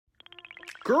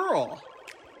Girl!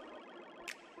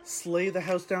 Slay the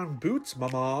house down boots,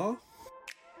 mama.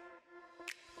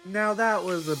 Now that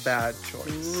was a bad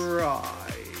choice.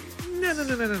 Right.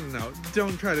 No.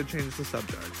 Don't try to change the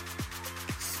subject.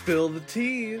 Spill the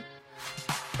tea.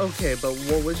 Okay, but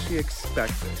what was she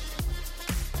expecting?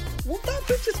 Well, that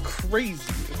bitch is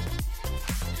crazy.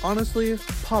 Honestly,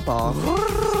 pop off.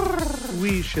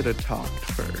 We should have talked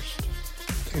first.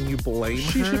 Can you blame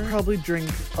her? She should probably drink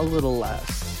a little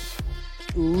less.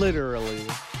 Literally.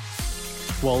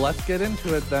 Well, let's get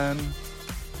into it then.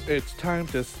 It's time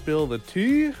to spill the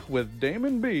tea with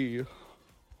Damon B.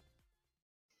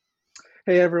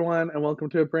 Hey everyone, and welcome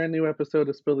to a brand new episode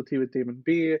of Spill the Tea with Damon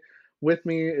B. With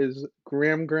me is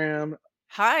Graham.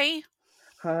 Hi.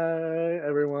 Hi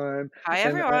everyone. Hi,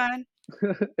 everyone.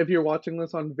 If you're watching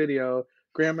this on video,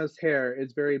 Grandma's hair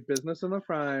is very business in the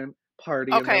front,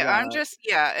 party in the Okay, back.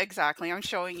 yeah, exactly. I'm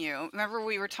showing you. Remember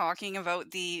we were talking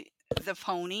about the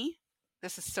pony?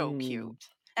 This is so cute.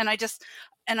 And I just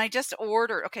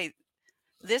ordered, okay,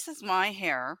 this is my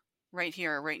hair right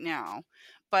here, right now.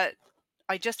 But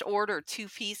I just ordered 2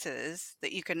 pieces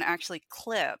that you can actually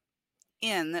clip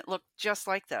in that look just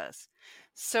like this.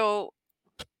 So,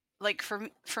 like for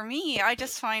me, I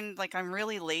just find like I'm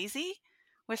really lazy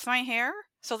with my hair.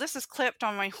 So this is clipped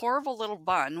on my horrible little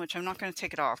bun, which I'm not going to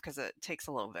take it off because it takes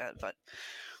a little bit, but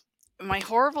my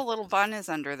horrible little bun is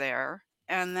under there.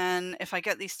 And then if I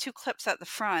get these 2 clips at the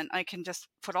front, I can just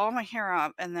put all my hair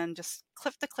up and then just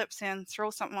clip the clips in, throw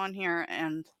something on here,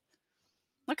 and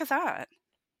look at that.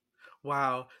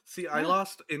 Wow. See, I Yeah.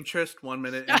 lost interest 1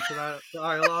 minute into that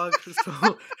dialogue,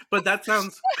 but that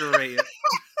sounds great.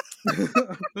 You're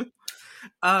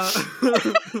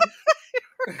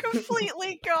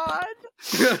completely gone.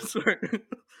 Sorry.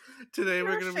 Today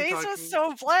we're going to be talking... Your face is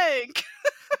so blank.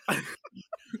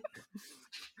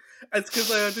 It's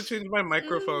because I had to change my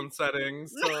microphone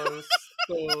settings, so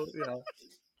yeah.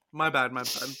 My bad.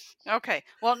 Okay,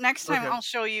 well, next time Okay. I'll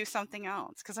show you something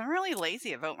else, because I'm really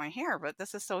lazy about my hair, but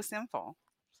this is so simple.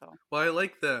 So Well, I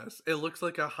like this. It looks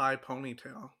like a high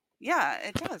ponytail. yeah,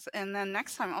 it does. And then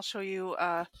next time I'll show you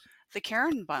the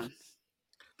Karen bun.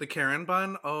 The Karen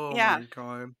bun? Oh Yeah. my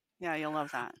god. Yeah, you'll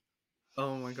love that.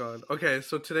 Oh my god. Okay,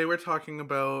 so today we're talking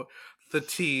about the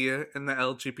T in the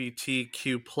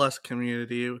LGBTQ plus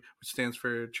community, which stands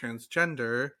for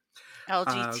transgender.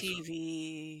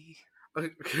 LGTV.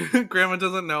 Grandma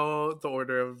doesn't know the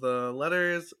order of the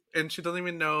letters, and she doesn't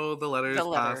even know the letters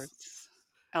past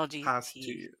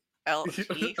G.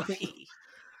 LGP.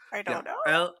 I don't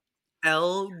know.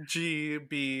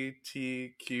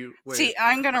 LGBTQ. Wait, See,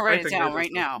 I'm going to write I it think I down just right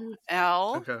did. now.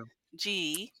 L Okay.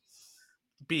 G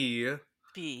B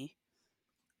B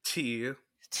T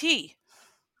T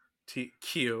T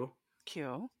Q.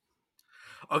 Q.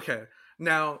 Okay,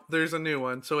 now there's a new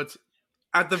one. So it's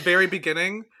at the very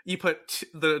beginning, you put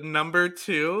the number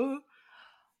 2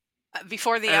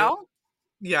 Before the and, L?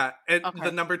 yeah, and Okay.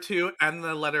 the number 2 and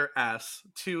the letter S.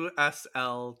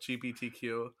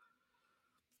 2SLGBTQ.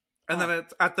 And then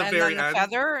it's at the very then the end.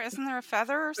 feather? Isn't there a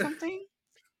feather or something?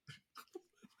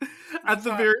 At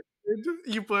the very end,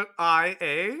 you put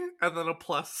IA and then a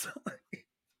plus sign.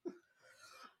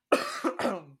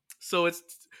 So it's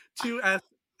 2S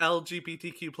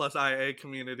LGBTQ plus IA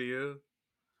community. Or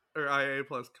IA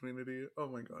plus community. Oh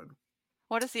my god.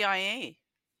 What is the IA?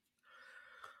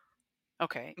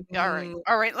 Okay.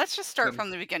 All right. Let's just start from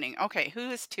the beginning. Okay. Who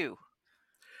is 2?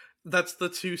 That's the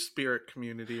Two-Spirit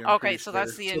community. Okay. So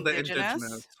that's the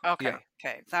indigenous. Okay. Yeah.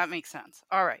 Okay. That makes sense.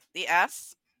 All right. The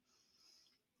S.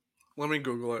 Let me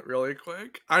Google it really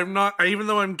quick. Even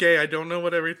though I'm gay, I don't know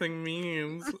what everything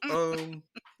means.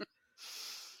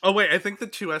 Oh wait, I think the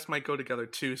 2S might go together.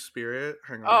 Two-Spirit.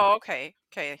 Hang on. Oh, okay.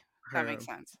 Okay. That makes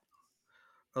sense.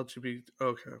 LGBT.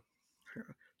 Okay.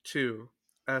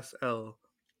 2SL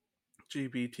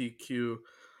GBTQIA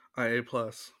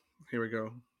plus. Here we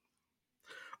go.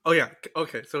 Oh yeah.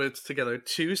 Okay, so it's together.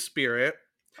 Two-Spirit.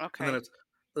 Okay. And then it's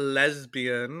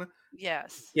lesbian.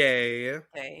 Yes. Gay.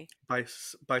 Okay.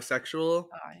 Bisexual.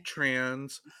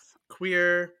 Trans.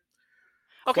 Queer.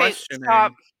 Okay. Questioning.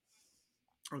 Stop.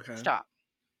 Okay. Stop.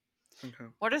 Okay.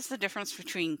 What is the difference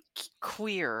between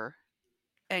queer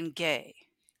and gay?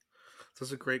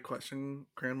 That's a great question,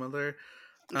 grandmother.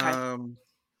 Okay.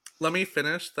 Let me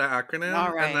finish the acronym,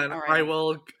 All right, and then all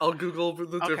right. I'll Google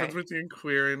the difference Okay. between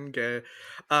queer and gay.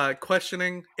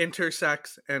 Questioning,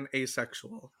 intersex, and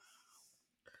asexual.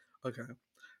 Okay.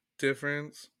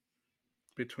 Difference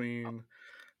between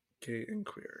gay and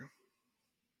queer.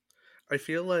 I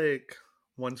feel like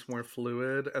one's more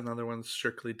fluid and the other one's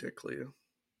strictly dickly.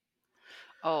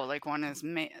 Oh, like one is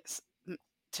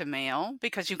to male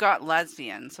because you got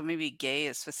lesbian, so maybe gay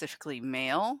is specifically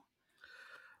male.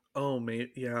 Oh,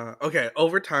 mate, yeah. Okay,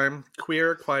 over time,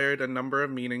 queer acquired a number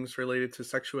of meanings related to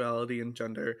sexuality and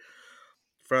gender,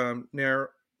 from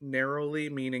narrowly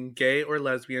meaning gay or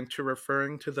lesbian to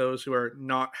referring to those who are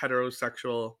not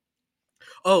heterosexual.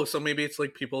 Oh, so maybe it's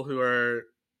like people who are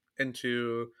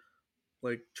into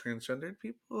like transgendered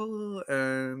people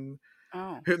and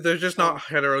Oh, they're just not so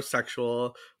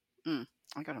heterosexual. mm,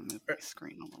 I gotta move my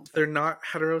screen a little bit. They're not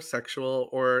heterosexual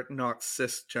or not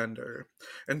cisgender.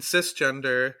 And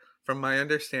cisgender, from my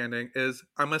understanding, is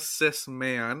I'm a cis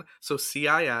man, so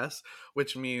CIS,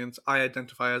 which means I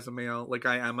identify as a male, like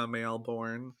I am a male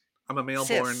born. I'm a male born,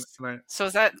 Cis. and I So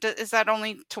is that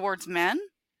only towards men,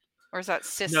 or is that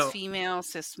cis no, female,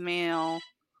 cis male?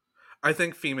 I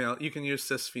think female. You can use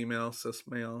cis female, cis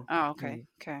male. Oh, okay, Mm,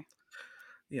 okay.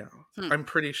 yeah, Hmm. I'm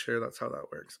pretty sure that's how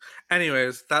that works.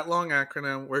 Anyways, that long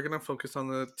acronym, we're gonna focus on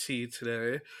the T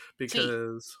today T.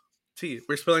 because T.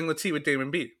 We're spelling the T with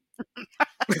Damon B.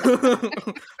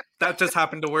 That just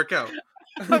happened to work out.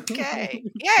 Okay.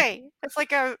 Yay! It's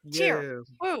like a cheer. Yeah.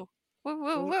 Woo. Woo, woo,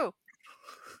 Well, woo.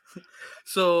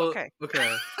 so, Okay.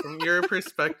 okay, from your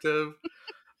perspective,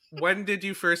 when did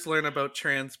you first learn about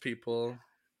trans people?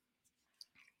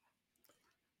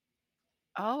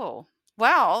 Oh.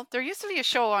 Well, there used to be a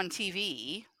show on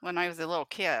TV when I was a little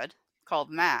kid called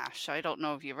MASH. I don't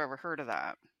know if you've ever heard of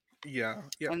that. Yeah,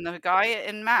 yeah. And the guy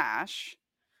in MASH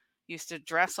used to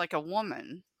dress like a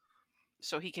woman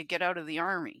so he could get out of the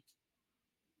army.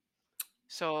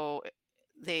 So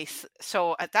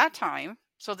so at that time,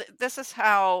 so this is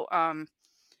how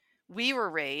we were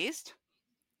raised.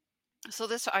 So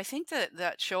this I think that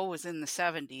that show was in the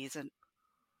 70s and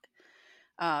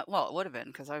well, it would have been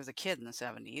because I was a kid in the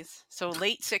 70s. So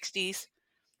late 60s,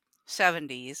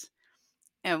 70s.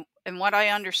 And what I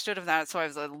understood of that, so I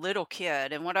was a little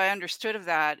kid, and what I understood of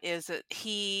that is that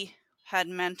had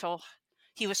mental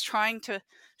he was trying to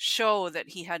show that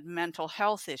he had mental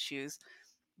health issues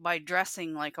by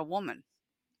dressing like a woman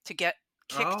to get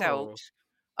kicked out Oh,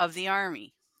 of the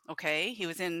army. Okay, he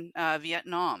was in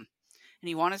Vietnam, and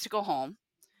he wanted to go home,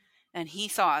 and he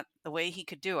thought the way he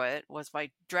could do it was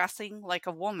by dressing like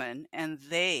a woman, and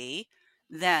they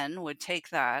then would take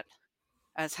that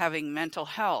as having mental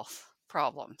health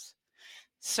problems.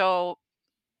 So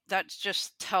that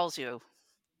just tells you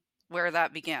where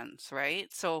that begins,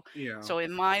 right? yeah. So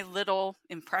in my little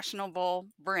impressionable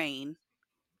brain,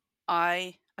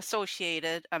 I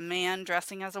associated a man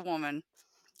dressing as a woman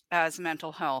as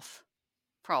mental health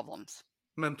problems,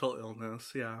 Mental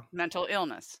illness, yeah. mental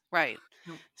illness, right?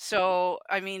 Yep. So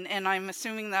I mean, and I'm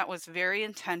assuming that was very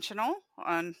intentional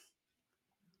on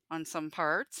some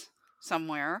parts,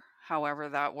 somewhere, however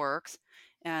that works,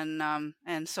 and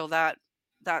so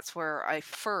that's where I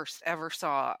first ever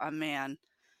saw a man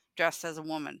dressed as a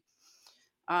woman.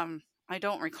 I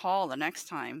don't recall the next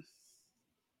time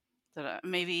that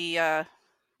maybe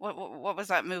what was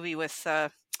that movie with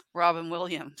Robin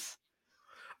Williams,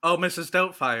 Oh, Mrs.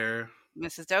 Doubtfire.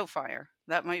 Mrs. Doubtfire?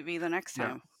 That might be the next Yeah.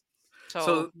 time. So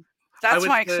So I that's would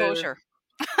my say exposure.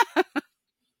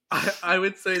 I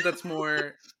would say that's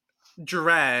more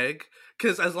drag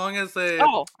because as long as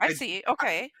Oh, I I, see.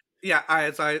 Okay. yeah,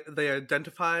 as they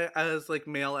identify as like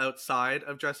male outside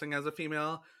of dressing as a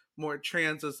female, more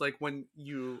trans is like when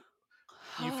you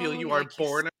feel Oh, you are like you.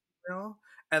 born a male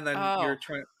and then Oh,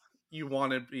 you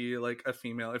want to be like a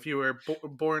female. If you were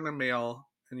born a male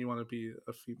and you want to be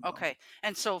a female. okay.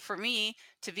 And so for me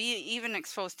to be even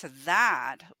exposed to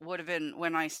that would have been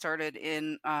when I started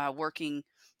in working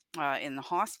in the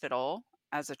hospital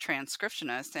as a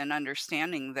transcriptionist and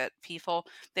understanding that people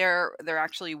there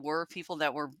actually were people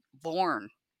that were born.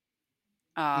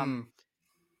 Um, Mm.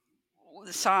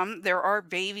 there are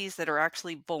babies that are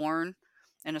actually born,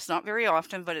 and it's not very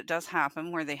often, but it does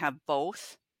happen where they have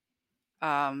both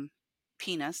um,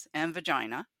 penis and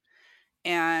vagina.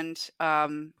 And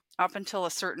up until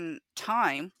a certain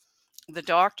time, the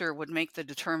doctor would make the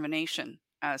determination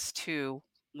as to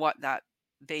what that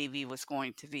baby was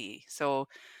going to be. So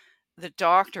the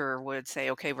doctor would say,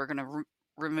 "Okay, we're going to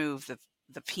remove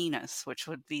the penis," which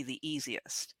would be the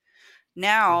easiest.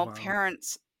 Now Wow.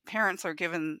 parents are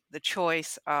given the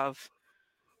choice of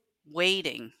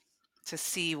waiting to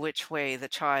see which way the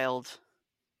child,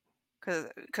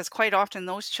 because quite often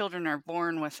those children are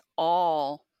born with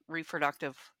all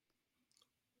reproductive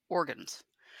organs.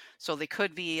 So they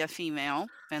could be a female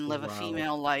and live a Wow.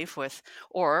 female life with,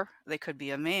 or they could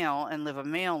be a male and live a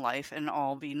male life and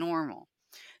all be normal.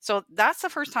 So that's the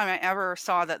first time I ever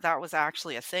saw that that was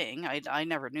actually a thing. I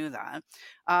never knew that.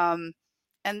 Um,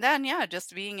 And then, yeah,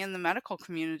 just being in the medical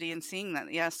community and seeing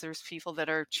that, yes, there's people that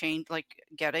are like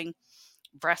getting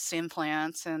breast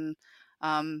implants and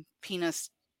penis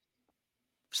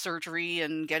surgery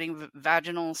and getting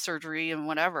vaginal surgery and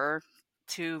whatever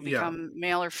to Yeah. become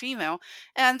male or female.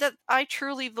 And that I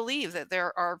truly believe that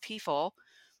there are people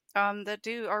that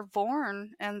are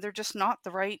born and they're just not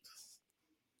the right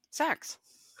sex.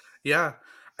 Yeah.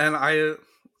 And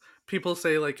people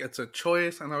say like it's a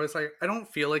choice, and I was like, I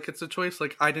don't feel like it's a choice.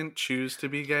 Like, I didn't choose to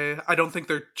be gay. I don't think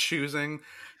they're choosing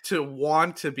to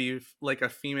want to be like a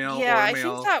female Yeah, or I think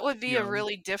male. that would be You a know.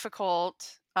 really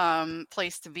difficult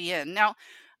place to be in. Now,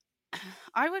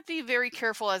 I would be very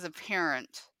careful as a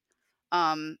parent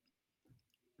um,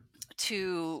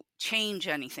 to change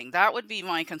anything. That would be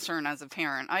my concern as a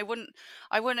parent. I wouldn't,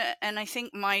 and I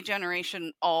think my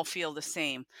generation all feel the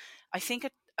same. I think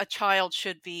a child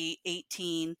should be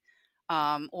 18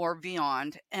 or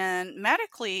beyond. And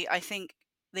medically, I think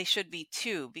they should be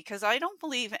too, because I don't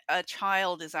believe a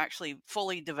child is actually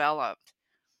fully developed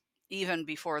even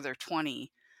before they're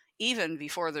 20, even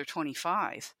before they're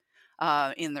 25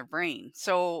 in their brain.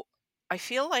 So I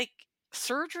feel like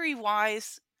surgery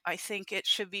wise, I think it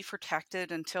should be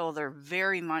protected until they're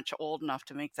very much old enough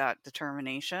to make that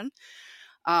determination.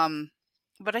 Um,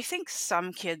 but I think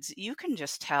some kids, you can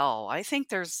just tell. I think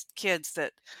there's kids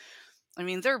that, I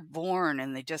mean, they're born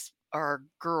and they just are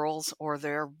girls or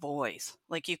they're boys.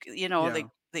 Like Yeah.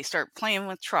 they start playing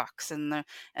with trucks and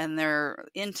they're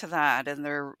into that and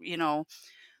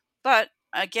but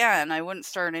again, I wouldn't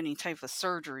start any type of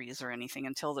surgeries or anything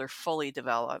until they're fully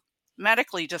developed.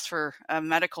 Medically, just for a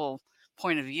medical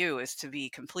point of view, is to be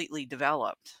completely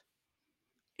developed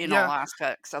in all Yeah.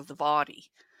 aspects of the body.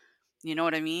 You know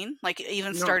what I mean? Like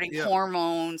even No. starting Yeah.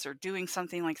 hormones or doing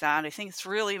something like that. I think it's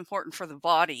really important for the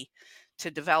body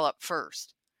to develop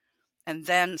first and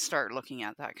then start looking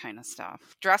at that kind of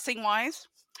stuff. Dressing wise,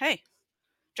 hey,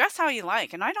 dress how you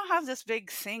like. And I don't have this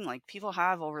big thing like people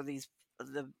have over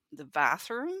the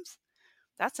bathrooms.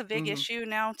 That's a big Hmm. issue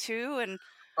now too, and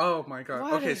Oh my god.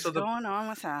 what Okay. is going on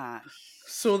with that?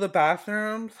 The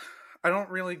bathrooms, I don't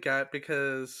really get,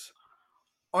 because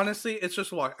honestly, it's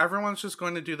just walk. Everyone's just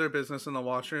going to do their business in the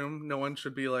washroom. No one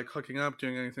should be like hooking up,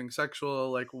 doing anything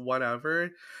sexual, like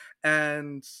whatever.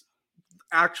 And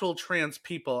actual trans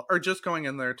people are just going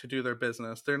in there to do their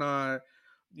business. They're not,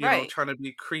 Right. trying to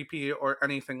be creepy or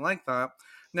anything like that.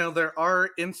 Now, there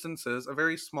are instances, a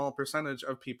very small percentage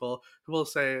of people who will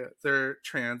say they're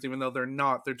trans, even though they're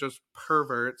not. They're just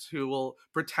perverts who will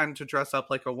pretend to dress up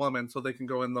like a woman so they can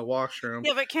go in the washroom.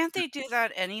 Yeah, but can't they do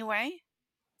that anyway?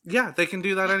 Yeah, they can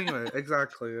do that anyway.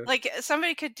 Exactly. Like,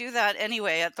 somebody could do that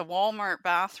anyway at the Walmart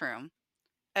bathroom.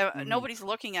 Hmm. Nobody's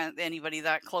looking at anybody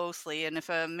that closely, and if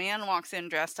a man walks in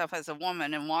dressed up as a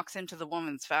woman and walks into the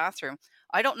woman's bathroom,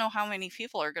 I don't know how many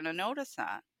people are gonna notice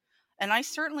that. And I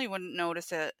certainly wouldn't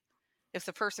notice it if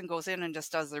the person goes in and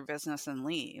just does their business and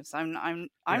leaves. I'm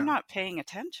Yeah. not paying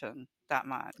attention that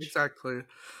much. Exactly.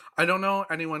 I don't know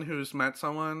anyone who's met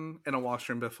someone in a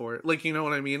washroom before. Like, you know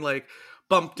what I mean? Like,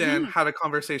 bumped in, Mhm. had a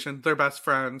conversation, they're best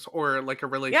friends, or like a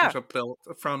Yeah. relationship built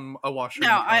from a washroom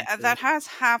Now, encounter. that has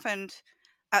happened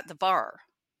at the bar.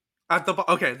 At the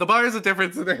okay, the bar is a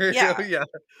different scenario. Yeah, Yeah.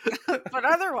 but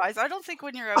otherwise, I don't think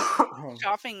when you're out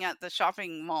shopping at the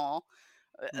shopping mall,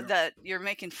 Yeah. that you're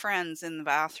making friends in the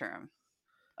bathroom,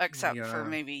 except for Yeah.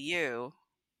 maybe you.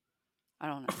 I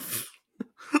don't know.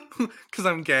 Because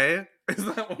I'm gay. Is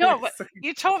that what we're No, but saying?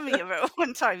 you told me about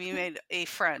one time you made a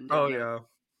friend Oh and you yeah.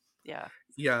 yeah.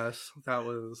 Yes, that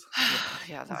was, yeah.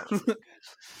 Yeah, that was not good.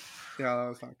 Yeah, that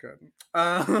was not good.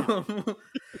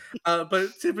 No.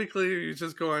 But typically you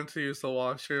just go in to use the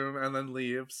washroom and then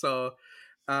leave. So,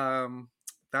 um,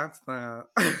 that's that.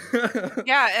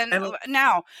 Yeah, and And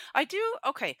now I do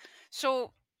okay.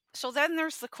 So then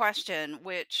there's the question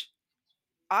which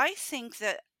I think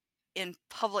that in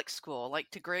public school,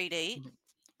 like to grade 8,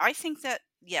 I think that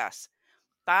yes,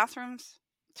 bathrooms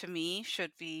to me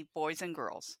should be boys and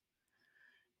girls.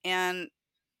 And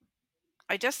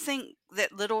I just think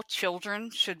that little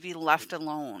children should be left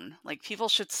alone. Like people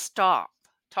should stop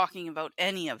talking about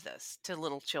any of this to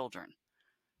little children.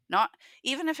 Not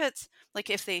even if it's like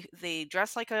if they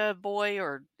dress like a boy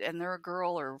or and they're a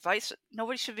girl or vice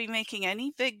nobody should be making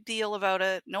any big deal about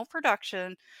it. No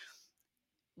production,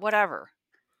 whatever.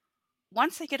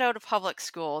 Once they get out of public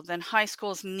school, then high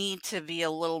schools need to be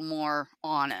a little more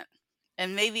on it.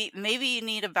 And maybe you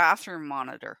need a bathroom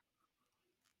monitor.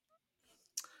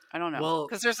 I don't know, well,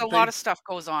 because there's a lot they of stuff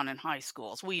goes on in high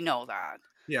schools. We know that.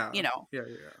 You yeah, know, yeah,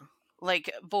 yeah.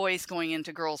 like boys going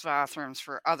into girls' bathrooms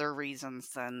for other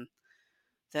reasons than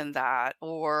than that,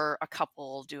 or a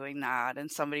couple doing that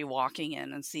and somebody walking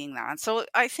in and seeing that. So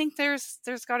I think there's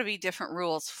got to be different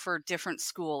rules for different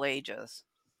school ages.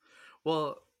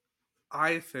 Well,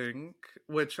 I think,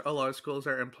 which a lot of schools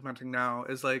are implementing now,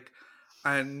 is like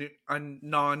a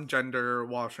non-gender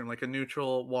washroom, like a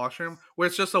neutral washroom, where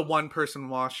it's just a one-person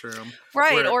washroom.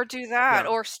 Right, Where, or do that, yeah,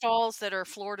 or stalls that are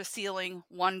floor to ceiling,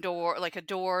 one door, like a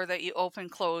door that you open,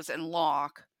 close, and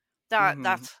lock. hmm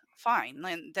That's fine.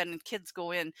 Then kids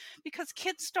go in because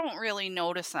kids don't really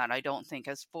notice that, I don't think,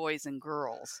 as boys and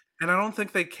girls. and I don't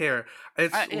think they care.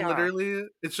 It's Yeah, literally,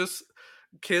 it's just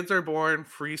kids are born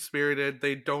free-spirited.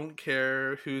 They don't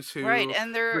care who's right, who,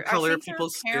 and the I color of think their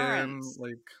people's skin. parents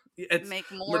Like it's make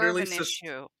more of literally an just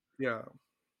issue. yeah.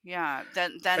 Yeah,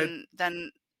 It,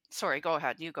 sorry, go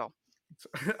ahead, you go.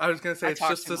 I was gonna say I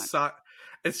talk too much.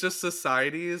 it's just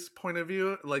society's point of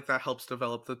view, like that helps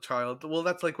develop the child. Well,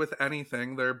 that's like with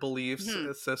anything, their beliefs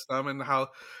Mhm. system and how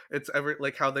it's every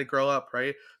like how they grow up,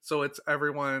 right? So it's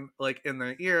everyone like in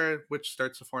their ear, which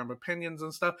starts to form opinions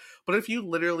and stuff. But if you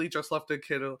literally just left a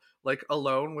kid like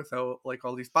alone without like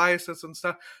all these biases and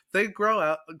stuff, they grow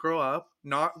up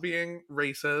not being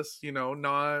racist,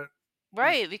 not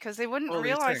Right, because they wouldn't all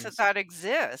these realize that things. that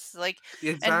exists, like,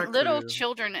 and little Exactly.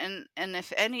 children, and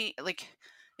if any, like,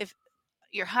 if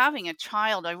you're having a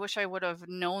child, I wish I would have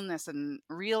known this and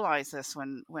realized this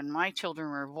when my children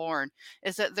were born,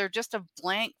 is that they're just a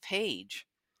blank page,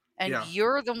 and Yeah.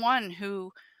 you're the one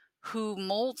who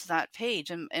molds that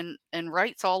page and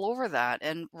writes all over that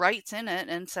and writes in it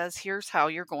and says, "Here's how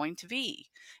you're going to be,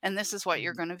 and this is what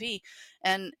you're Mhm. gonna be."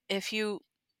 And if you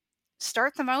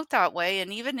start them out that way,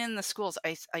 and even in the schools,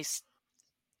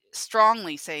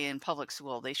 strongly say in public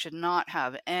school, they should not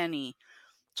have any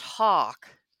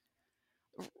talk,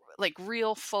 like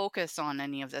real focus on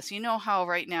any of this. You know how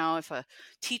right now, if a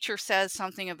teacher says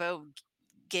something about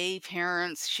gay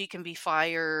parents, she can be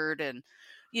fired. And,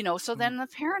 so Mhm. then the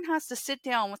parent has to sit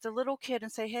down with the little kid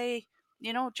and say, hey,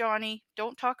 Johnny,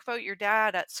 don't talk about your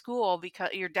dad at school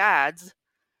because your dad's,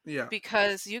 Yeah.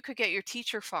 because you could get your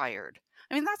teacher fired.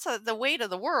 I mean, that's the weight of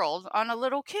the world on a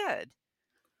little kid.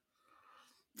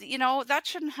 That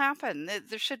shouldn't happen.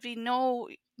 There should be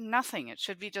nothing. It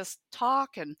should be just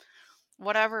talk and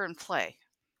whatever and play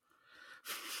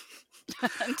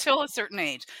until a certain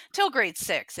age, till grade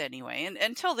 6 anyway, and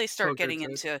until they start Poker getting six.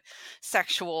 into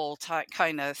sexual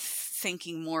kind of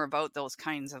thinking more about those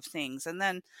kinds of things. And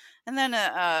then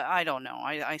I don't know.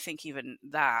 I think even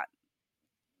that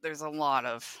there's a lot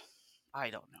of, I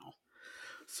don't know.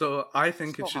 So I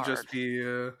think it So should just hard. be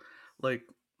like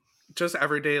just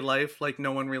everyday life. Like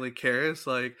no one really cares.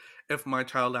 Like if my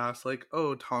child asks, like,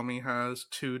 "Oh, Tommy has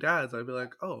two dads," I'd be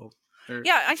like, "Oh," or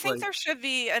Yeah, I think like, there should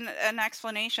be an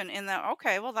explanation in that,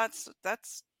 okay, well, that's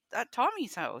at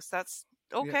Tommy's house. That's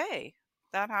yeah, okay.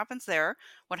 That happens there.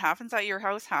 What happens at your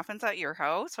house happens at your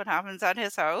house. What happens at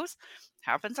his house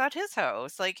happens at his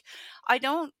house. Like, I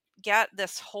don't get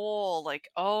this whole, like,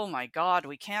 oh my God,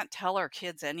 we can't tell our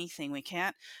kids anything. We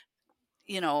can't,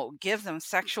 give them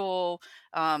sexual,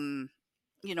 um,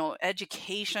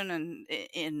 education and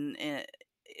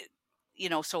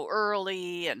so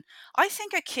early. And I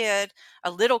think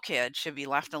a little kid should be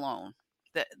left alone.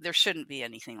 That there shouldn't be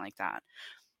anything like that.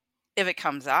 If it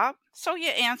comes up, so you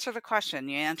answer the question,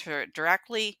 you answer it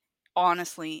directly,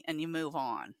 honestly, and you move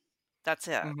on. That's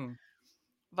it. hmm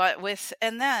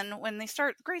And then when they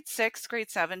start grade 6, grade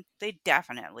 7, they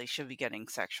definitely should be getting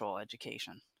sexual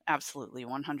education. Absolutely,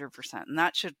 100%. And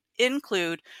that should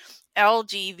include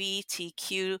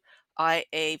LGBTQIA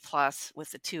plus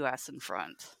with the 2S in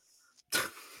front.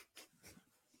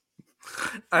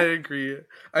 I Yep. agree.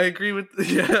 I agree with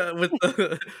yeah with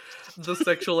the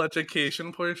sexual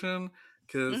education portion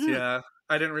because Mhm. yeah,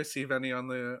 I didn't receive any on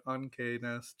the on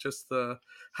gayness, just the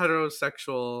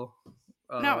heterosexual.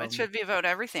 No, it Um, should be about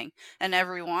everything and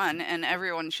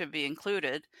everyone should be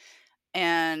included.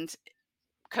 And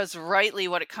because rightly,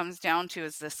 what it comes down to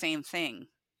is the same thing.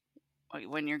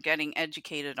 When you're getting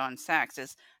educated on sex,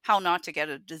 is how not to get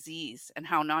a disease and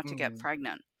how not to get mhm.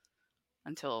 pregnant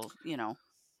until,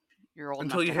 you're old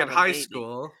Until enough you to hit have a high baby.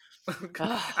 school.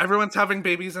 Ugh. Everyone's having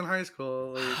babies in high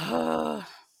school. Like,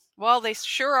 Well, they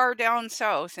sure are down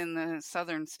south in the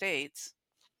southern states.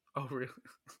 oh, really?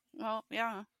 Well,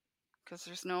 yeah, because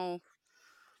there's no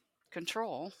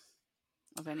control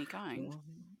of any kind. Well,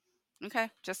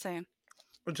 Okay, just saying.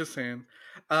 I'm just saying.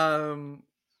 Um,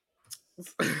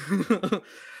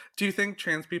 do you think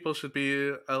trans people should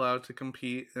be allowed to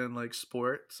compete in like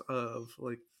sports of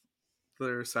like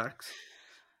their sex?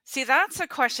 See, that's a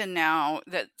question now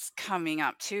that's coming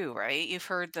up too, right? You've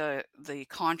heard the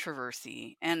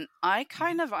controversy, and I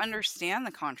Mhm. kind of understand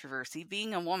the controversy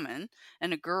being a woman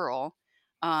and a girl,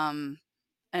 um,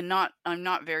 and I'm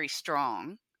not very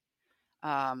strong.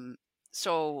 Um,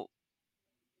 so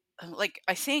like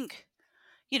I think,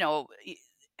 you know,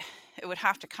 it would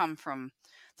have to come from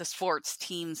the sports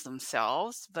teams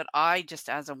themselves, but I just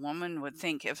as a woman would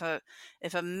think if a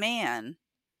man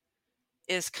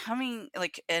is coming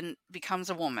like and becomes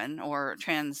a woman or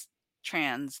transgenders,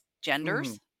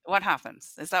 Mhm. what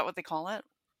happens? Is that what they call it?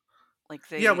 Like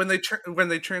Yeah, they when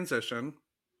they transition.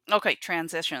 okay,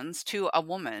 transitions to a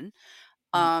woman.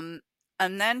 Mhm. Um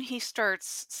and then he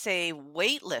starts say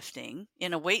weightlifting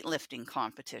in a weightlifting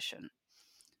competition.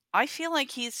 I feel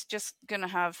like he's just going to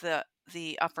have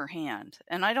the upper hand,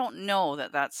 and I don't know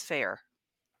that that's fair.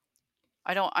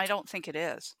 I don't think it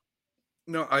is.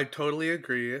 No, I totally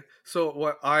agree. So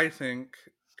what I think,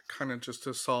 kind of just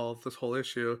to solve this whole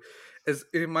issue, is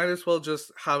it might as well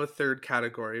just have a third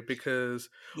category, because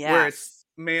where it's Yes.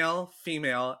 male,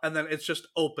 female, and then it's just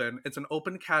open. It's an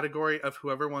open category of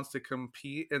whoever wants to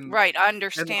compete Right,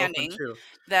 in the open understanding too.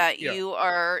 that Yeah. you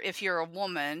are if you're a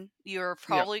woman, you're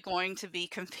Yeah. probably going to be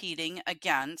competing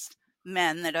against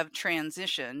men that have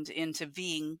transitioned into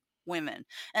being women.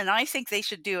 And I think they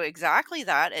should do exactly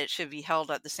that. It should be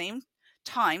held at the same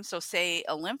time. So say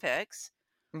Olympics,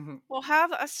 Hmm. will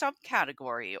have a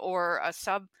subcategory or a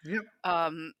sub Yep.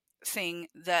 um, thing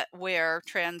that where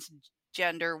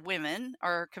transgender women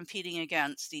are competing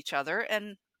against each other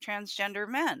and transgender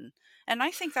men. And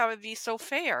I think that would be so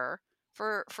fair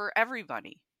for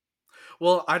everybody.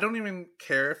 Well, I don't even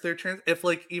care if they're trans. If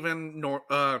like even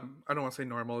I don't want to say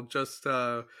normal, just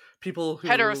people who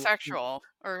Heterosexual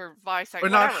or bisexual, or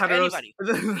not whatever, heteros. anybody.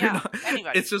 They're Yeah, not.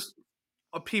 It's anybody. just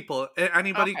people.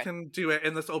 Anybody Okay. can do it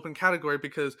in this open category,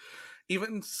 because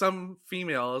even some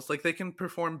females, like, they can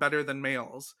perform better than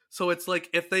males. So it's like,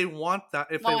 if they want that,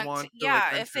 if they Want want to like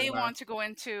yeah, if enter in they that, want to go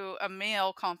into a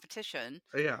male competition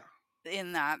yeah.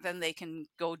 in that, then they can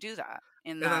go do that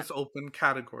in And that. that's open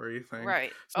category thing.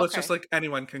 Right. So it's just Okay. like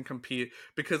anyone can compete,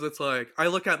 because it's like, I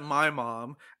look at my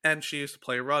mom, and she used to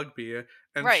play rugby,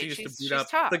 and she Right. used to beat She's up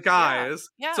the tough. Yeah. guys.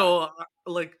 Yeah. So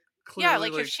like, Yeah, clearly,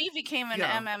 like, if like, she became an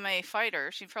yeah. MMA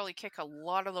fighter, she'd probably kick a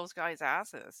lot of those guys'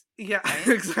 asses, Yeah,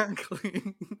 right?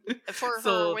 exactly. For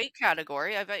her So weight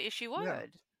category, I bet you she yeah.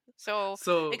 would. So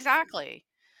So exactly.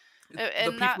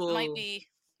 the And that might people, be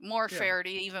more yeah, fair to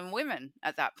even women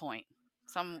at that point.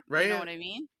 Some you know right? what I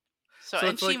mean? So So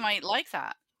and it's she like, might like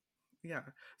that. yeah.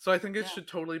 So I think it Yeah. should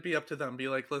totally be up to them. Be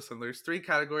like, listen, there's three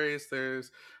categories.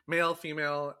 There's male,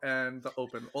 female, and the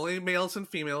open. Only males and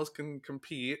females can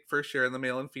compete for sure in the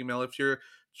male and female. If you're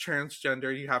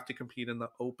transgender, you have to compete in the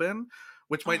open,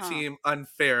 which might Uh-huh. seem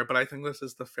unfair, but I think this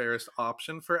is the fairest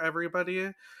option for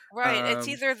everybody. Right, it's Um,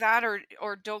 either that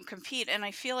or don't compete, and I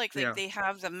feel like yeah. they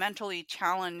have the mentally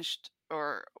challenged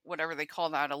or whatever they call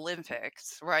that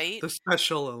Olympics, right? The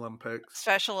Special Olympics.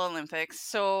 Special Olympics.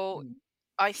 So Mm.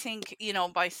 I think,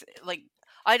 like,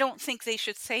 I don't think they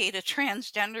should say to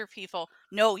transgender people,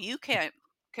 no, you can't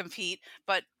compete,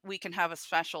 but we can have a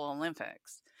Special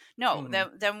Olympics. No, Mm-hmm.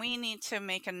 then we need to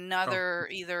make Oh. another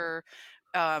either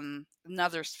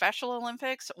another Special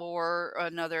Olympics or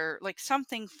another like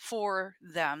something for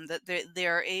them that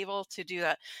they're able to do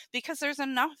that because there's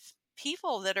enough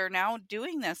people that are now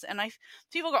doing this and I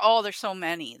people go oh there's so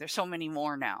many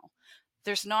more now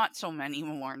there's not so many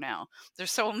more now.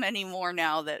 There's so many more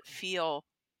now that feel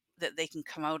that they can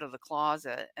come out of the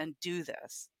closet and do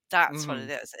this. That's what Mm-hmm. it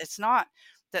is. It's not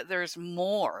that there's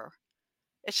more.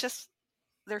 It's just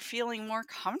they're feeling more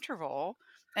comfortable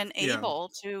and Yeah. able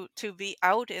to be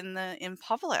out in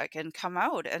public and come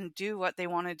out and do what they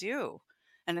want to do.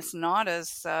 And it's not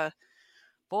as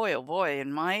boy oh boy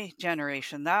in my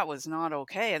generation that was not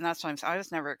okay and that's why I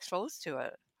was never exposed to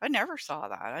it. I never saw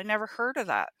that. I never heard of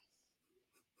that.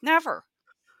 Never.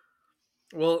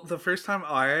 Well, the first time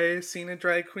I seen a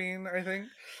drag queen, I think,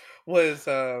 was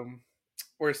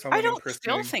or I someone don't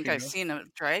still impersonating think I've female. seen a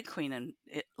drag queen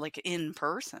like, in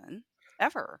person,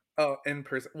 ever. Oh, in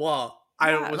person. Well,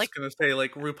 I Yeah, was like gonna say,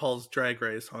 like, RuPaul's Drag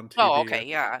Race on oh, TV. okay,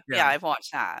 yeah. Yeah, Yeah, I've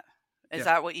watched that. Is yeah,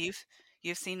 that what you've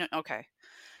seen it? Okay.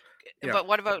 yeah. But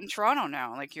what about in Toronto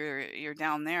now? Like, you're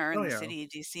down there in Oh the yeah, city,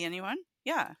 do you see anyone?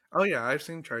 Yeah, oh yeah. I've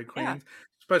seen drag yeah. queens,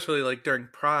 especially like during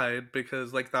Pride,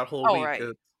 because like that whole Oh, week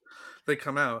right. they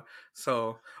come out.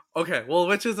 So okay, well,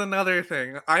 which is another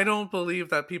thing. I don't believe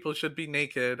that people should be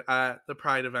naked at the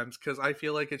Pride events, because I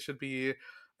feel like it should be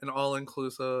an all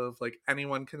inclusive, like,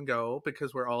 anyone can go,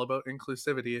 because we're all about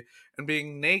inclusivity, and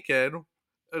being naked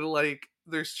like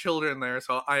there's children there,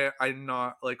 so I'm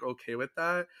not like okay with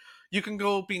that. You can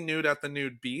go be nude at the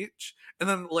nude beach, and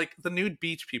then like the nude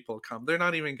beach people come. They're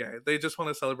not even gay. They just want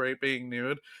to celebrate being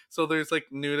nude. So there's like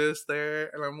nudists there,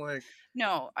 and I'm like,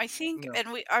 No, I think, no,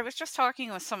 and I was just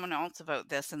talking with someone else about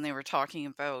this, and they were talking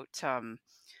about,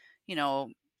 you know,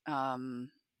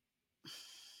 um,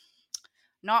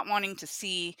 not wanting to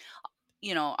see,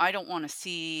 I don't want to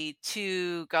see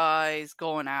two guys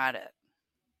going at it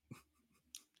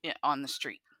on the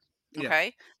street. yeah,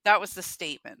 Okay. That was the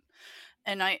statement.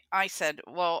 And I said,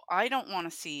 well, I don't want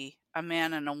to see a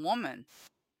man and a woman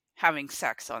having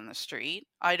sex on the street.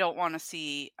 I don't want to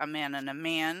see a man and a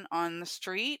man on the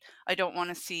street. I don't want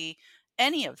to see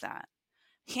any of that.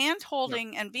 Hand no,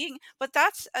 holding and being, but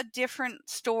that's a different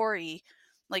story.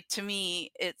 Like to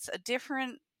me, it's a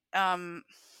different um,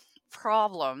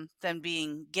 problem than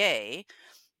being gay.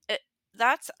 It,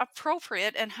 that's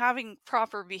appropriate and having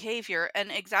proper behavior.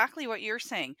 And exactly what you're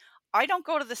saying. I don't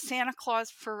go to the Santa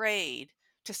Claus parade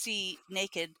to see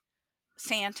naked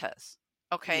Santas.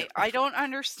 yeah. Okay. I don't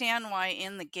understand why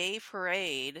in the gay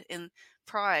parade in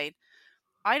Pride,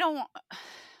 I don't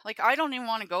like I don't even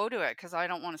want to go to it because I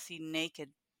don't want to see naked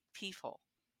people.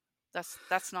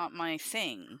 That's not my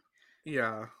thing.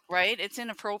 Yeah, Right? It's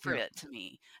yeah, inappropriate to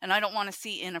me. And I don't want to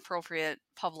see inappropriate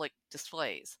public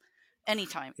displays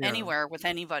anytime, yeah. anywhere with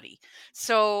anybody.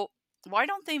 So why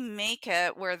don't they make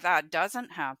it where that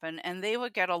doesn't happen and they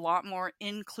would get a lot more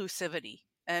inclusivity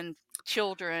and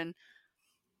children,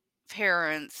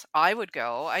 parents, I would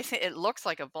go. I think it looks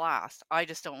like a blast. I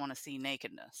just don't want to see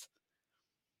nakedness,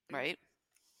 right?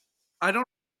 I don't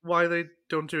know why they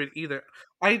don't do it either.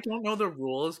 I don't know the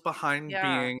rules behind Yeah,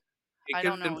 being I naked,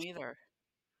 don't and know either.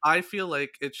 I feel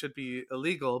like it should be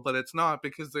illegal, but it's not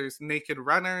because there's naked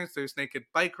runners, there's naked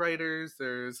bike riders,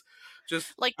 there's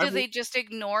just Like, I do mean, they just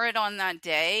ignore it on that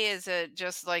day? Is it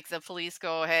just like the police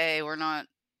go, "Hey, we're not,"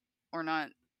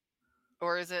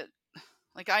 or is it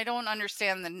like I don't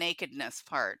understand the nakedness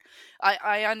part.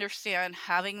 I understand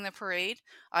having the parade.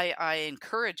 I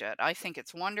encourage it. I think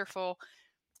it's wonderful.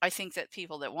 I think that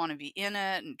people that want to be in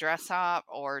it and dress up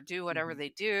or do whatever mhm. they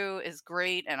do is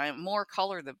great, and more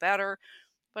color the better.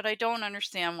 But I don't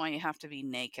understand why you have to be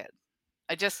naked.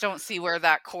 I just don't see where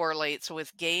that correlates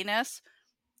with gayness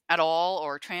at all,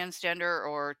 or transgender,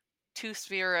 or two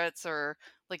spirits, or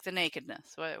like the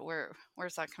nakedness.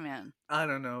 Where's that come in? I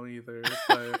don't know either,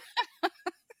 but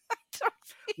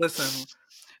listen,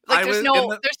 Like I was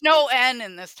there's no N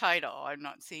in this title. I'm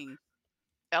not seeing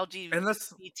in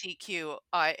this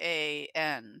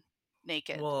LGBTQIAN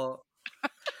naked. well,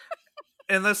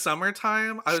 in the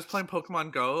summertime, I was playing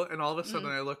Pokemon Go, and all of a sudden Mm.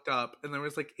 I looked up, and there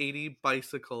was like 80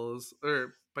 bicycles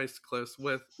or bicyclists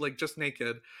with like just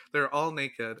naked. They're all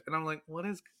naked, and I'm like, what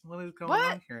is going What?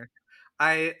 on here?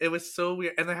 I It was so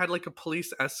weird, and they had like a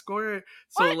police escort.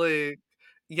 So What? like,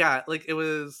 yeah, like it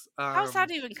was. How's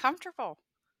that even comfortable?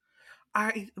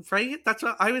 I Right. That's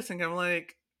what I was thinking. I'm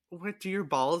like, what do your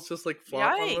balls just like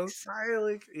flop on the Yikes. side?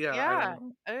 Like, yeah, I don't Yeah.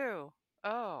 know. Oh.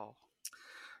 Oh.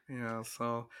 Yeah,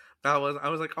 so I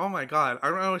was like, "Oh my god,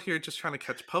 I'm out here just trying to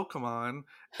catch Pokemon,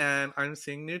 and I'm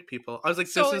seeing nude people." I was like,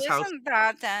 "This So is how." isn't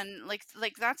that then like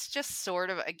that's just sort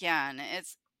of again,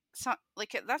 it's so,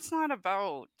 like that's not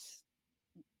about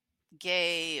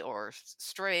gay or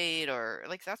straight, or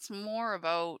like that's more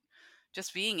about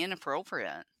just being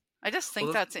inappropriate. I just think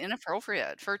Well, that's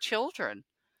inappropriate for children.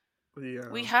 We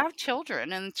yeah. have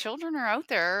children and children are out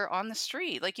there on the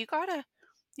street. Like you got to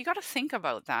think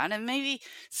about that. And maybe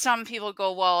some people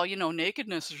go, well,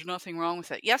 nakedness, there's nothing wrong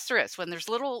with it. Yes, there is. When there's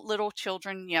little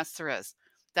children, yes, there is.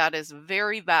 That is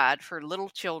very bad for little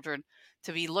children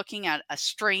to be looking at a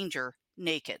stranger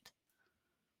naked.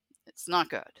 It's not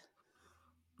good.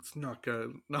 It's not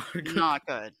good. Not good. Not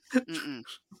good. Mm-mm.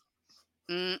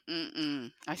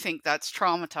 Mm-mm-mm. I think that's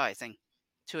traumatizing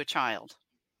to a child.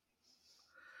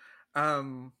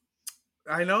 Um,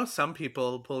 I know some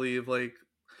people believe, like,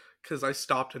 because I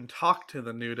stopped and talked to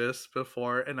the nudists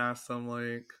before and asked them,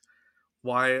 like,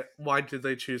 why did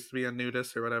they choose to be a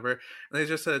nudist or whatever, and they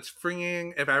just said it's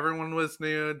freeing. If everyone was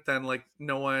nude, then like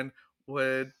no one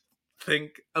would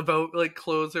think about like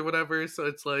clothes or whatever. So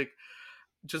it's like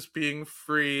just being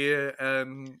free,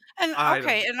 and And I okay,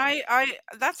 don't and I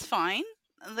that's fine.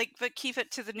 Like, but keep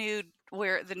it to the nude,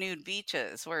 where the nude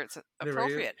beaches where it's right.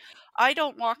 appropriate. I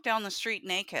don't walk down the street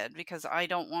naked because I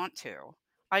don't want to.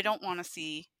 I don't want to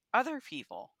see other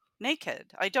people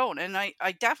naked. I don't. And I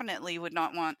definitely would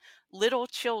not want little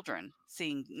children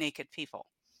seeing naked people,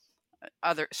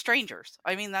 other strangers.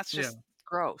 I mean, that's Yeah, just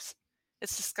gross.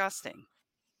 It's disgusting.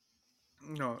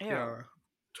 no, Ew. yeah,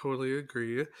 totally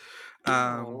agree.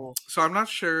 Ew. So I'm not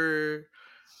sure.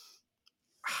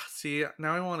 See,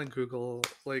 now I want to Google,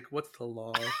 like, what's the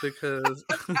law? Because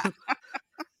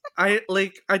I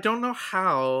don't know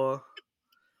how.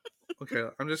 Okay,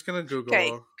 I'm just gonna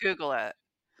Okay, Google Google it.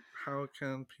 how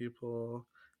can people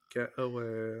get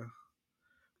away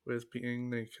with being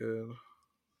naked.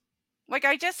 Like,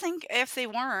 I just think if they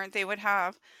weren't, they would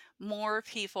have more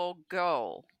people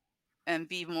go and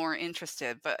be more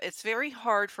interested. But it's very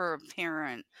hard for a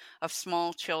parent of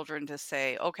small children to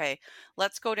say, okay,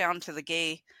 let's go down to the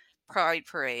gay pride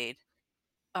parade,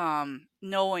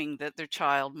 knowing that their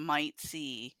child might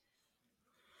see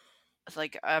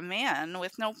like a man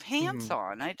with no pants Mhm.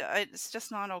 on. It's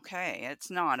just not okay. It's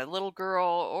not a little girl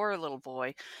or a little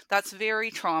boy. That's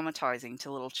very traumatizing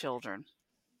to little children.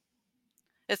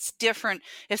 It's different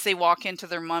if they walk into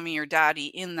their mommy or daddy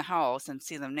in the house and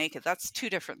see them naked. That's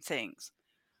two different things.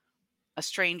 A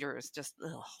stranger is just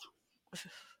ugh.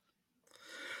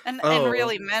 And Oh,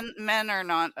 really men are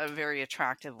not very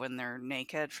attractive when they're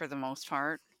naked for the most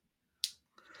part.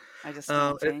 I just um,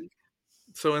 don't it, think.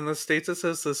 so in the States it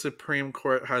says the Supreme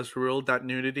Court has ruled that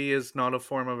nudity is not a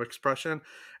form of expression,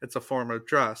 it's a form of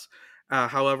dress.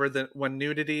 However, when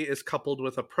nudity is coupled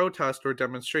with a protest or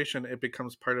demonstration, it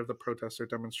becomes part of the protest or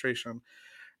demonstration,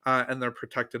 and they're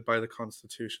protected by the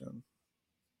Constitution.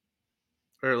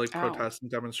 Or like Oh. protests and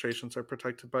demonstrations are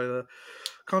protected by the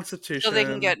So they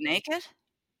can Constitution. get naked?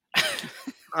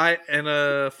 I in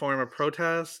a form of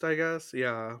protest, I guess.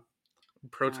 Yeah,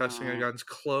 protesting Oh, against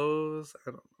clothes.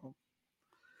 I don't know.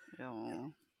 Yeah.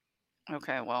 ew.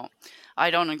 Okay, well,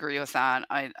 I don't agree with that.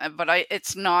 But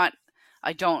it's not.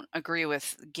 I don't agree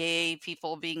with gay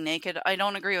people being naked. I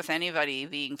don't agree with anybody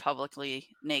being publicly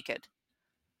naked.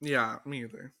 Yeah, me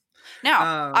either. Now,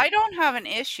 Uh, I don't have an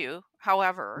issue.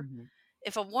 However, mhm.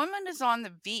 if a woman is on the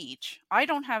beach, I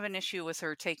don't have an issue with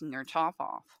her taking her top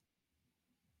off.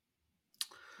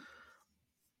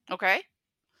 Okay?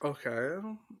 Okay,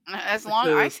 As long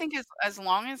I because think as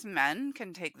long as men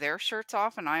can take their shirts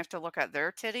off and I have to look at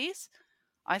their titties,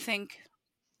 I think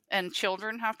and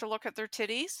children have to look at their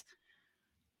titties,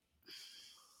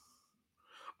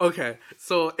 okay,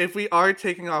 so if we are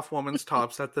taking off women's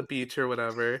tops at the beach or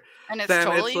whatever, and it's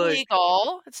then it's totally like,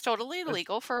 legal. It's totally it's,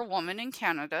 legal for a woman in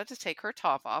Canada to take her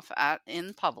top off at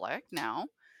in public now,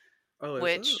 oh,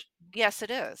 is it? which yes,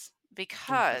 it is.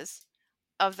 Okay. Because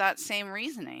of that same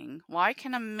reasoning, why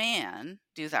can a man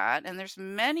do that? And there's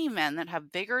many men that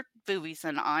have bigger boobies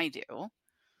than I do,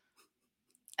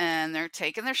 and they're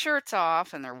taking their shirts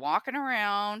off and they're walking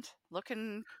around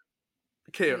looking,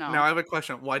 Okay, you now know. I have a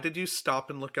question. Why did you stop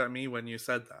and look at me when you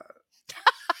said that?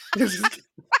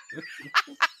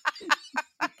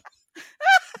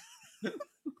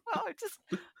 Well, I'm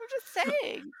just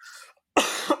saying.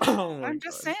 Oh my I'm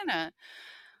just god. saying it.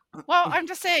 Well, I'm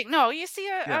just saying, no, you see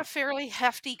Yeah. a fairly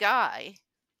hefty guy,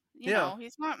 Yeah.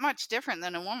 he's not much different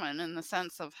than a woman in the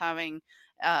sense of having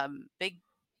big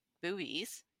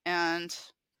boobies. And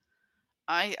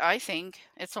I think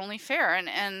it's only fair.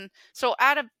 And so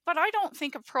but I don't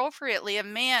think appropriately a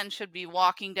man should be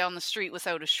walking down the street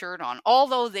without a shirt on.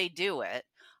 Although they do it,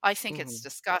 I think it's Mhm.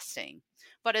 disgusting.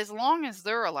 But as long as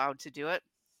they're allowed to do it,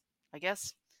 I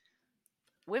guess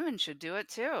women should do it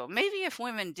too. Maybe if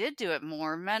women did do it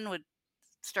more, men would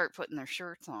start putting their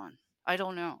shirts on. I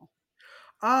don't know.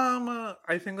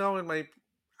 I think that would might.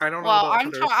 I don't know Well, about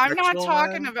I'm not heterosexual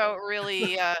talking men. about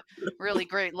really, really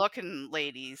great looking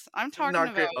ladies. I'm talking Not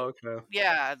about, great. Okay.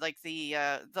 yeah, like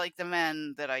the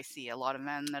men that I see. A lot of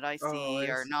men that I Oh, see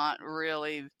I are see. not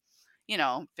really,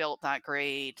 built that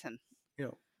great, and You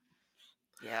know,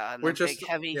 yeah, and we're they're big, just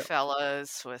heavy yeah.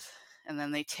 fellas and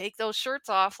then they take those shirts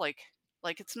off like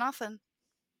it's nothing.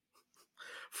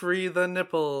 Free the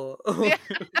nipple. Yeah,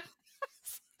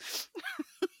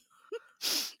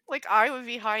 like I would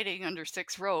be hiding under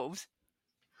 6 robes,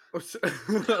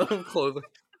 Clothing.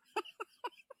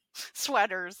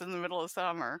 sweaters in the middle of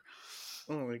summer.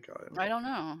 Oh my god. I don't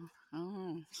know. I don't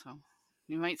know. So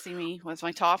you might see me with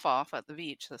my top off at the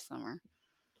beach this summer.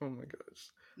 Oh my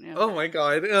gosh. Yeah. Oh my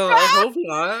god. I hope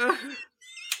not.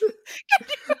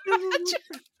 Can you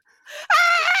imagine?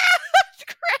 Ah!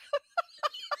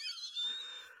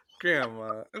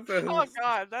 Grandma. Oh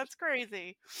god, that's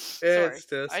crazy. Sorry. It's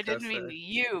I didn't mean disgusting.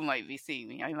 you might be seeing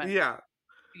me. I meant Yeah.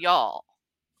 y'all.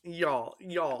 Y'all.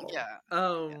 Yeah.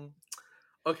 Yeah.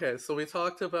 Okay, so we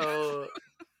talked about.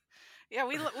 Yeah,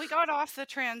 we got off the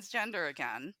transgender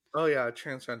again. Oh yeah,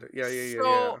 transgender. Yeah.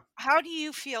 So, how do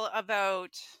you feel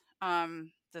about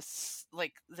this,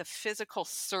 like the physical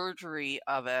surgery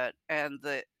of it and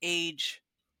the age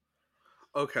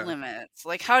Okay. limits?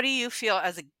 Like, how do you feel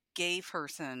as a gay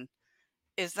person?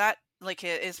 Is that like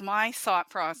is my thought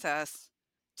process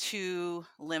too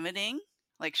limiting?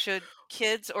 Like, should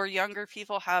kids or younger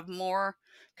people have more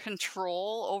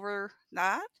control over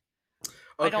that?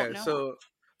 I don't Okay, know. so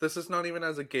this is not even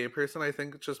as a gay person. I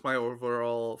think just my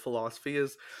overall philosophy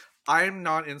is I'm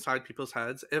not inside people's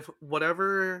heads. If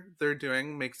whatever they're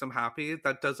doing makes them happy,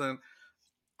 that doesn't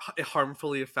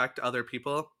harmfully affect other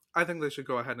people, I think they should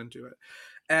go ahead and do it.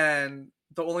 And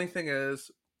the only thing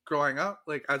is, growing up,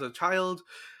 like as a child,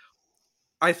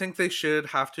 I think they should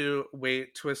have to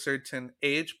wait to a certain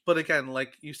age. But again,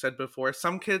 like you said before,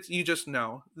 some kids you just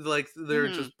know, like they're Mm,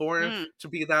 just born mm, to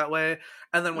be that way.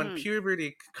 And then when mm.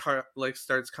 puberty like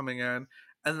starts coming in,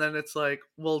 and then it's like,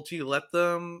 well, do you let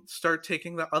them start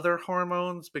taking the other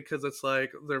hormones because it's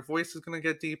like their voice is going to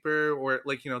get deeper, or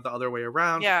like the other way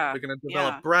around, Yeah, they're going to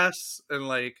develop yeah. breasts and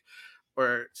like,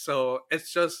 or so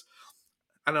it's just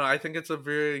I don't know. I think it's a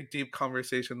very deep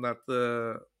conversation that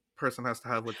the person has to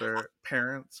have with their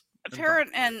parents A and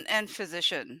parent doctor. and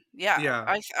physician. Yeah,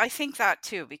 Yeah. I think that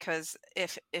too, because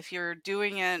if you're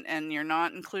doing it and you're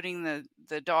not including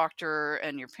the doctor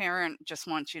and your parent just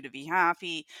wants you to be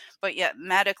happy, but yet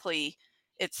medically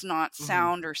it's not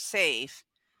Mhm. sound or safe.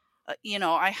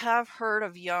 I have heard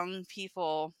of young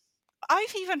people.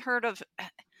 I've even heard of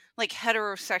like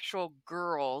heterosexual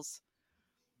girls,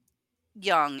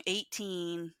 young,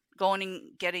 18, going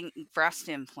and getting breast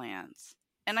implants.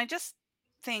 And I just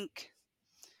think,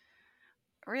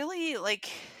 really,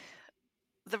 like,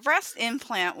 the breast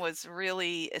implant was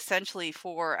really essentially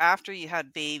for after you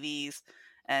had babies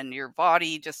and your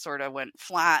body just sort of went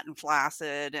flat and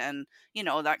flaccid, and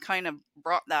that kind of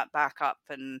brought that back up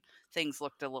and things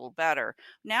looked a little better.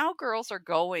 Now girls are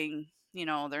going,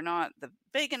 they're not the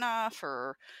big enough,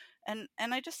 or and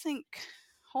I just think,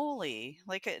 holy,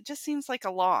 like, it just seems like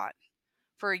a lot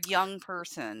for a young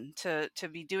person to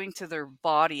be doing to their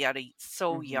body at a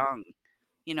so Mhm. young,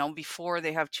 before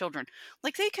they have children.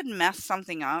 Like, they could mess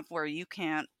something up where you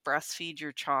can't breastfeed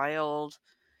your child,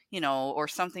 or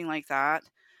something like that.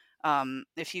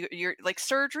 If you're like,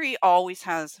 surgery always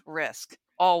has risk.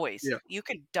 Always. Yeah. You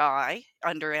could die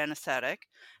under anesthetic,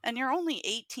 and you're only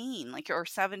 18, like, or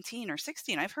 17 or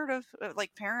 16. I've heard of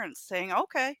like parents saying,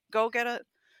 okay, go get it.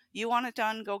 You want it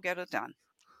done, go get it done.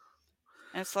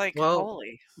 And it's like, Well,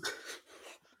 holy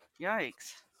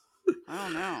yikes. I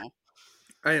don't know.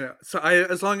 I know. So I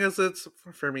as long as it's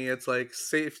for me, it's like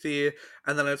safety,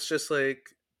 and then it's just like,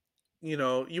 you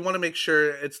want to make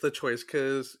sure it's the choice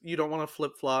because you don't want to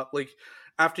flip flop. Like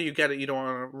after you get it, you don't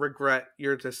want to regret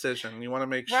your decision. You want to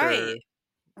make Right. sure.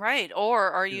 Right,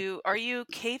 or Yeah. are you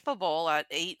capable at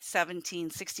 8, 17,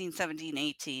 16, 17,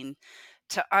 18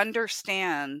 to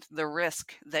understand the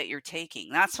risk that you're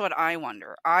taking? That's what I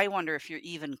wonder. I wonder if you're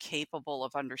even capable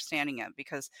of understanding it,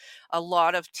 because a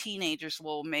lot of teenagers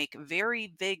will make very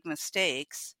big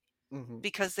mistakes Mhm.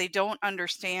 because they don't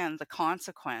understand the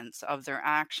consequence of their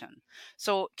action.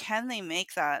 So, can they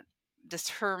make that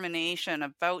determination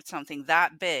about something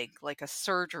that big, like a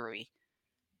surgery,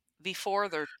 before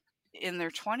they're in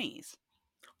their 20s?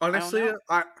 I don't Honestly, know.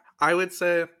 I would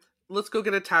say let's go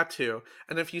get a tattoo,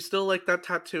 and if you still like that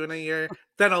tattoo in a year,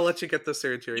 then I'll let you get the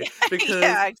surgery Yeah, because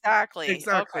yeah, exactly.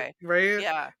 exactly, Okay. right?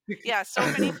 Yeah. Yeah, so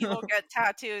many people get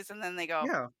tattoos and then they go,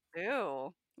 Yeah.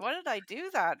 "Ew, what did I do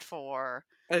that for?"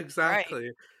 Right.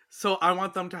 Exactly. So I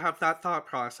want them to have that thought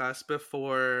process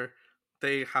before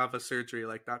they have a surgery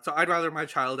like that. So I'd rather my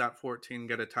child at 14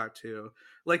 get a tattoo,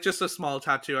 like just a small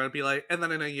tattoo. I'd be like, and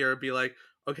then in a year, be like,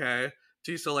 okay,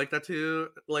 do you still like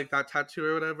that tattoo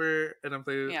or whatever? And if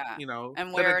they, Yeah.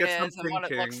 And then where it it gets them is and what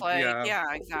it looks thinking. like. Yeah. Yeah,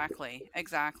 exactly,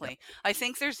 Yeah. exactly. I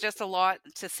think there's just a lot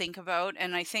to think about,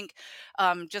 and I think,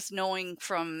 just knowing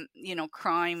from,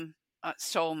 crime,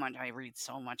 so much, I read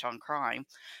so much on crime,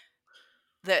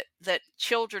 that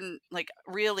children, like,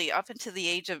 really up until the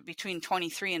age of between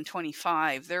 23 and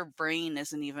 25, their brain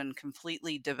isn't even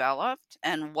completely developed,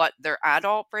 and what their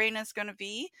adult brain is going to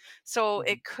be. So Mhm.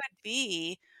 it could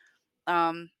be,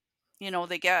 um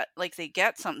they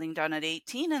get something done at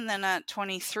 18, and then at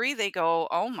 23 they go,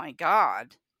 oh my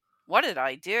god, what did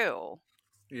I do?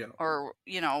 Yeah. Or,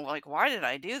 like, why did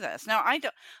I do this? Now, I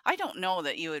don't know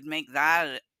that you would make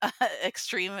that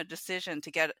extreme a decision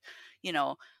to get, you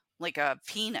know like, a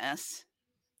penis,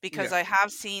 because Yeah. I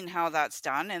have seen how that's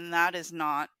done, and that is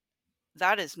not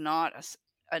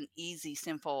an easy,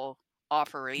 simple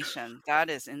operation. That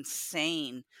is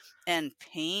insane and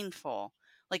painful.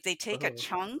 Like, Oh.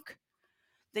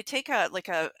 they take a like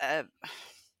a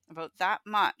about that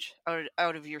much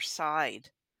out of your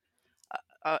side,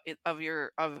 of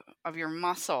your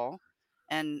muscle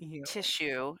and Yeah.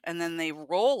 tissue, and then they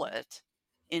roll it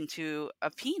into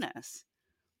a penis,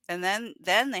 and then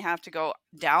they have to go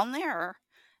down there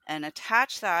and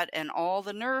attach that, and all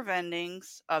the nerve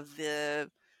endings of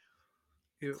the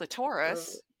You,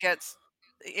 clitoris gets,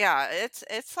 yeah,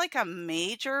 it's like a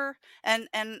major, and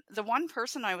the one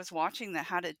person I was watching that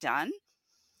had it done,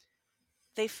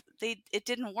 they it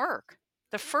didn't work.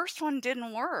 The first one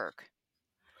didn't work.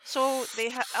 So they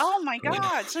had, oh my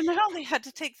oh, god, so now they had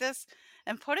to take this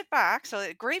and put it back, so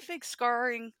a great big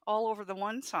scarring all over the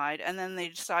one side, and then they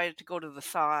decided to go to the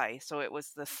thigh. So it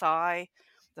was the thigh,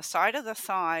 the side of the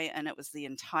thigh, and it was the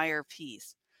entire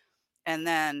piece. And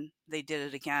then they did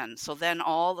it again. So then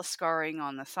all the scarring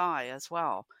on the thigh as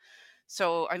well.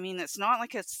 So, I mean, it's not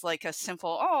like it's like a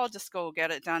simple, "Oh, I'll just go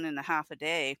get it done in a half a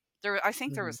day." I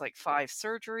think there mhm, was like 5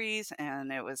 surgeries,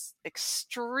 and it was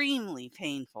extremely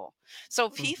painful. So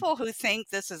mhm. people who think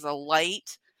this is a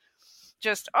light,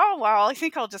 just, "Oh, well, I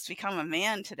think I'll just become a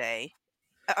man today."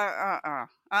 Uh-uh.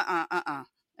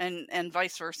 And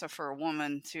vice versa for a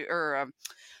woman to, or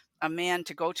a man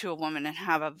to go to a woman and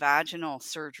have a vaginal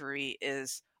surgery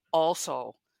is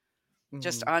also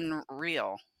just Mhm.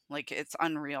 unreal. Like, it's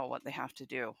unreal what they have to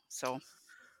do. So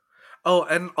Oh,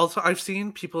 and also I've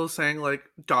seen people saying like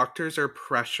doctors are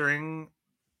pressuring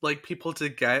like people to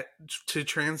get to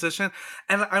transition,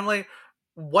 and I'm like,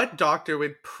 what doctor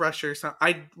would pressure some?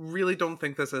 I really don't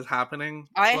think this is happening.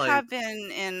 I Like, have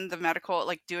been in the medical,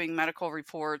 like doing medical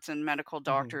reports and medical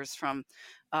mhm, doctors from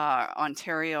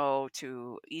Ontario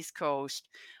to East Coast,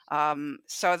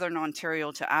 Southern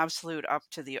Ontario to absolute up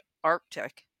to the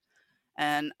Arctic.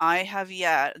 And I have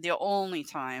yet, the only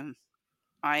time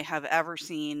I have ever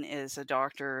seen is a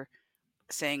doctor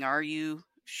saying, "Are you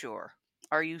sure?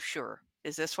 Are you sure?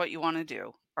 Is this what you want to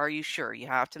do? Are you sure? You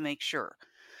have to make sure."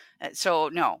 So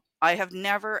no, I have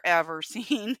never ever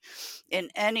seen in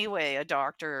any way a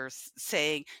doctor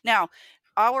saying, now,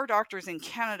 our doctors in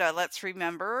Canada, let's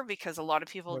remember, because a lot of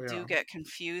people oh do yeah, get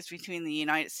confused between the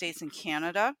United States and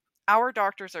Canada. Our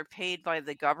doctors are paid by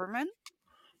the government.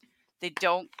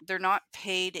 They're not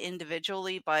paid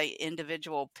individually by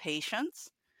individual patients.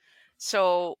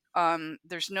 So,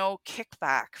 there's no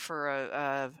kickback for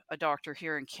a doctor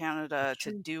here in that's Canada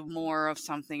to true. do more of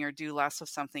something or do less of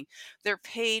something. They're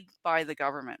paid by the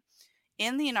government.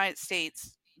 In the United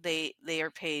States, they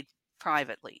are paid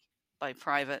privately by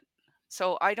private.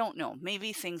 So I don't know.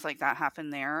 Maybe things like that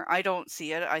happen there. I don't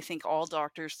see it. I think all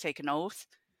doctors take an oath.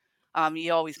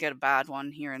 You always get a bad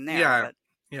one here and there, Yeah, but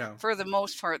yeah. for the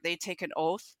most part, they take an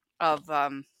oath of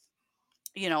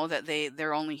that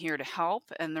they're only here to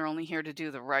help, and they're only here to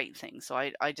do the right thing. So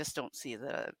I just don't see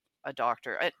the a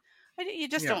doctor. You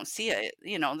just Yeah. don't see it.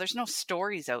 There's no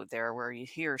stories out there where you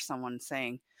hear someone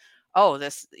saying, "Oh,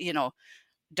 this,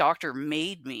 doctor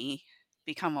made me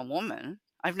become a woman."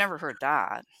 I've never heard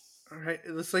that. Right.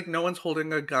 It's like no one's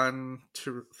holding a gun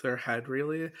to their head,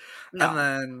 really. And No.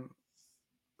 then,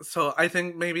 so I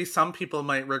think maybe some people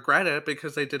might regret it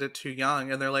because they did it too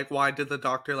young and they're like, why did the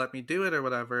doctor let me do it or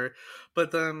whatever?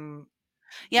 But then,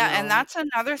 you Yeah, and know, that's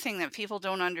another thing that people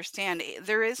don't understand.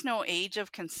 There is no age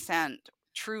of consent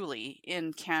truly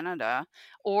in Canada,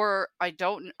 or I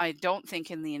don't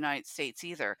think in the United States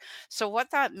either. So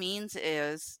what that means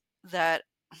is that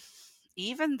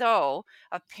even though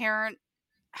a parent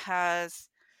has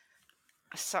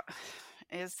so-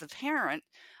 is the parent,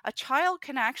 a child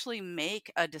can actually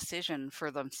make a decision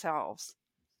for themselves.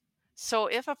 So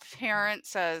if a parent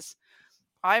says,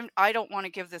 I don't want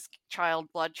to give this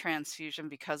child blood transfusion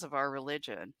because of our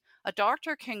religion, a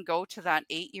doctor can go to that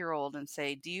 8-year-old and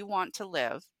say, "Do you want to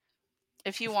live?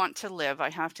 If you want to live, I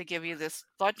have to give you this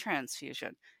blood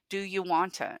transfusion. Do you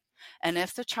want it?" And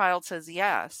if the child says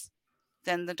yes,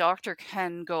 then the doctor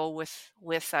can go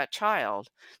with that child.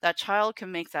 That child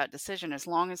can make that decision as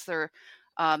long as they're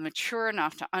mature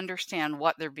enough to understand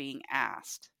what they're being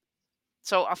asked.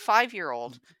 So a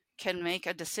 5-year-old can make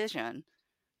a decision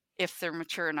if they're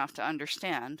mature enough to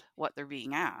understand what they're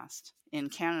being asked in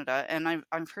Canada, and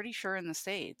I'm pretty sure in the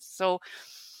States. So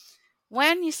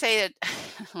when you say it,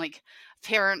 like,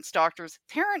 parents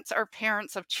are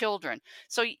parents of children.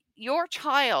 So your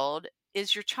child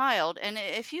is your child, and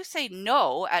if you say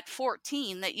no at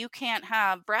 14 that you can't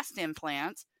have breast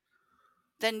implants,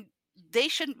 then they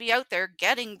shouldn't be out there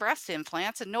getting breast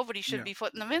implants, and nobody should yeah, be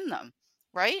putting them in them,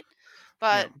 right?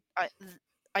 yeah. But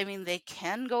I mean, they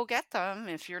can go get them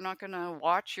if you're not going to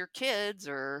watch your kids,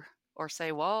 or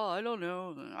say, "Well, I don't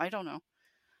know. I don't know.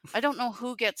 I don't know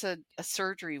who gets a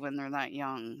surgery when they're that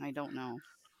young. I don't know."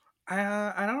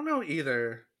 I don't know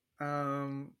either.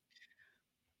 Um,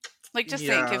 Like, just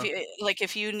think, if yeah. you like,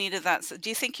 if you needed that, do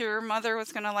you think your mother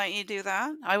was going to let you do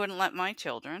that? I wouldn't let my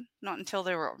children, not until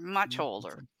they were much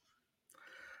older.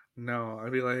 No,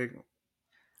 I'd be like,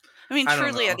 I mean, I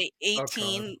don't truly, at know. the Oh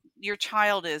god. 18, your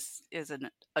child is an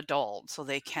adult, so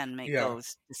they can make Yeah.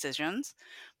 those decisions.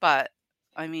 But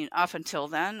I mean, up until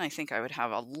then, I think I would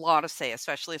have a lot of say,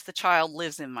 especially if the child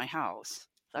lives in my house.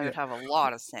 I Yeah. would have a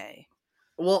lot of say.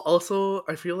 Well, also,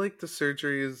 I feel like the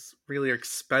surgery is really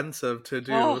expensive to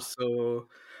do, Oh, so,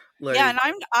 yeah, and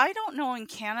like I don't know in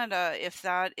Canada if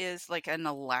that is like an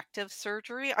elective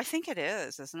surgery. I think it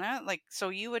is, isn't it? Like, so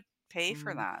you would pay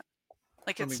for mm, that.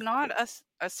 Like, let me it's not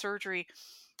a surgery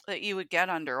that you would get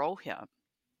under OHIP.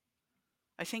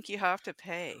 I think you have to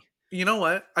pay. You know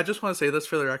what? I just wanna say this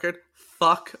for the record.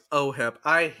 Fuck OHIP.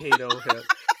 I hate OHIP.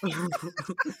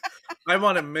 I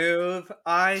wanna move.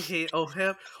 I hate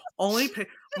OHIP. Only pay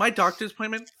my doctor's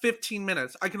appointment, 15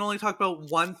 minutes. I can only talk about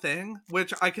one thing,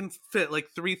 which I can fit, like,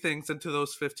 3 things into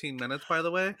those 15 minutes, by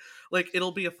the way. Like,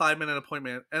 it'll be a 5-minute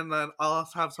appointment, and then I'll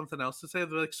also have something else to say.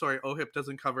 They're like, "Sorry, OHIP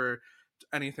doesn't cover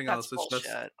anything That's else. It's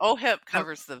just." bullshit. OHIP And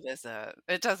covers the visit.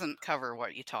 It doesn't cover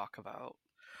what you talk about.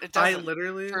 It I doesn't,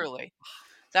 literally truly.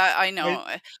 That I I know.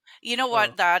 You know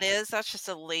oh. what that is? That's just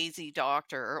a lazy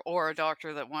doctor or a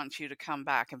doctor that wants you to come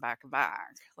back and back and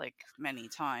back, like, many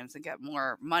times and get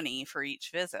more money for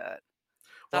each visit.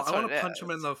 Well, I That's what wanna it punch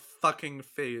him in is. the fucking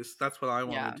face. That's what I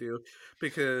wanna Yeah. do,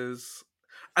 because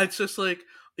it's just like,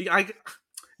 I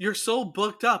you're so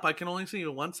booked up, I can only see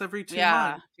you once every 2 Yeah.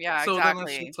 months. Yeah, So then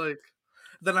it's exactly. just like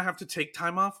then I have to take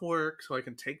time off work so I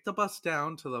can take the bus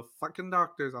down to the fucking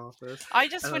doctor's office I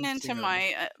just and went then see into him.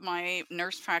 my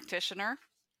nurse practitioner.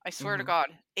 I swear to Mhm.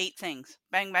 God, 8 things.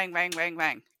 Bang, bang, bang, bang,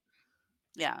 bang.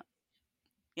 Yeah.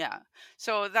 Yeah.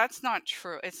 So that's not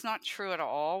true. It's not true at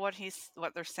all what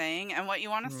they're saying. And what you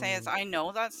want to say is, Mm. I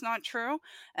know that's not true,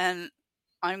 and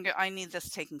I need this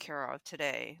taken care of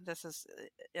today. This is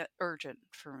urgent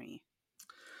for me.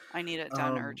 I need it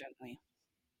done Um, urgently.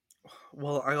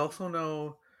 well, I also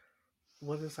know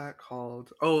what is that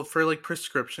called? Oh, for, like,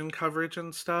 prescription coverage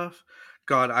and stuff?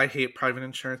 God, I hate private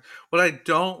insurance. What I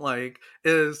don't like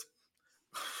is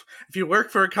if you work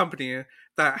for a company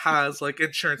that has like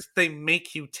insurance, they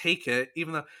make you take it,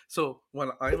 even though. So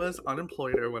when I was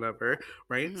unemployed or whatever,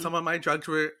 right? Hmm.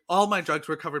 All my drugs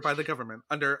were covered by the government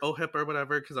under OHIP or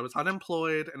whatever, because I was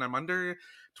unemployed and I'm under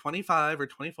 25 or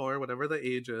 24, whatever the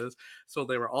age is. So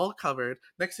they were all covered.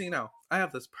 Next thing you know, I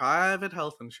have this private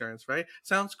health insurance, right?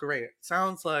 Sounds great.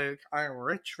 Sounds like I'm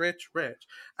rich, rich, rich.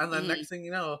 And then Hmm. next thing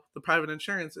you know, the private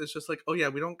insurance is just like, oh yeah,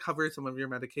 we don't cover some of your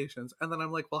medications. And then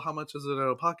I'm like, well, how much is it out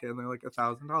of pocket? And they're like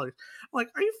 $1,000. I'm like,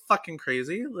 are you fucking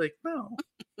crazy? Like, no.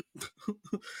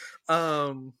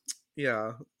 um,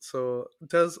 yeah. So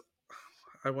does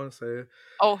I want to say,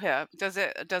 OHIP,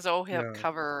 does OHIP yeah,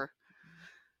 cover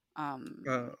um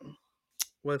uh,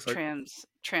 what's like,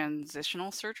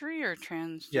 transitional surgery or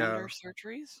yeah, transgender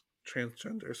surgeries?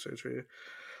 transgender surgery.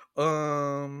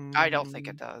 I don't think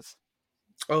it Um, does.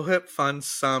 OHIP funds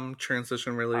some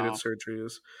transition related Oh.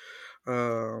 surgeries.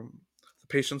 The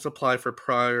patients apply for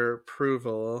prior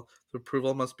approval. The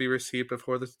approval must be received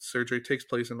before the surgery takes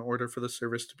place in order for the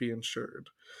service to be insured.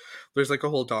 There's like a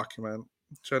whole document.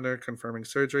 Gender confirming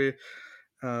surgery.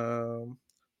 Um,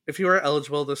 if you are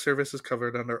eligible, the service is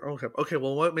covered under OHIP. Okay,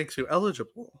 well, what makes you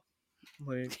eligible?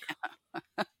 Like,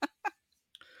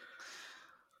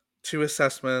 two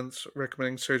assessments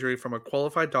recommending surgery from a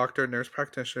qualified doctor, nurse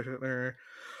practitioner.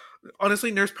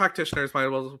 Honestly, nurse practitioners might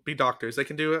as well be doctors. They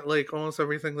can do it like almost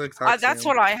everything the exact That's same.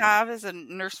 what I have as a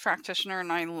nurse practitioner,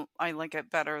 and I like it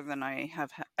better than I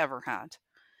have ever had.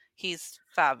 He's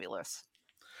fabulous.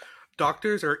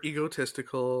 Doctors are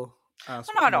egotistical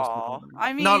as Well, not most of all. them.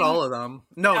 I Not mean, all of them.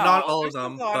 No, not no, all of there's a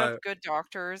them, lot of but good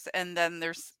doctors, and then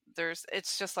there's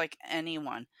it's just like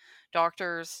anyone.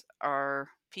 Doctors are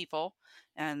people,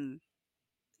 and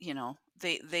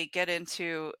they get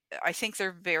into, I think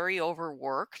they're very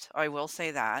overworked. I will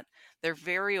say that. They're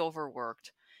very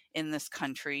overworked in this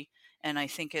country, and I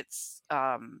think it's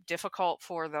difficult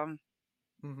for them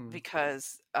mhm.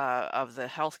 because of the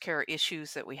healthcare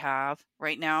issues that we have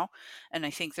right now. And I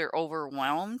think they're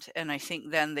overwhelmed. And I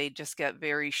think then they just get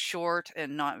very short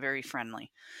and not very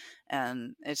friendly.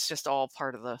 And it's just all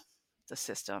part of the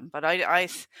system. But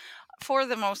for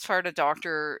the most part, a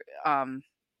doctor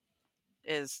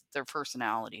is their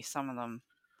personality. Some of them,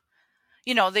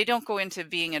 they don't go into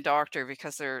being a doctor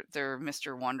because they're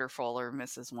Mr. Wonderful or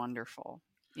Mrs. Wonderful.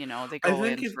 They I go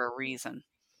think in for a reason.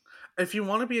 if you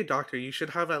wanna be a doctor, you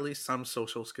should have at least some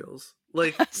social skills.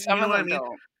 Like, Some you know of what I them mean?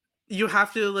 don't. You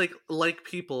have to, like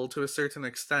people to a certain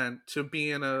extent to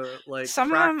be in a, like,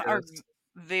 Some of them are practice.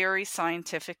 very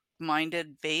scientific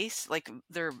minded base, like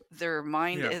their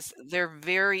mind Yeah. is they're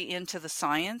very into the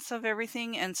science of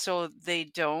everything, and so they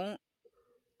don't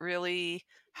really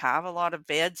have a lot of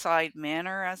bedside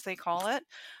manner, as they call it.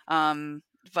 Um,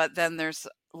 but then there's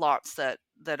lots that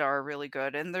are really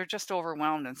good, and they're just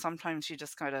overwhelmed. And sometimes you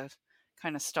just gotta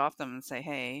kind of stop them and say,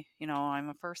 "Hey, I'm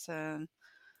a person.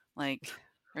 Like,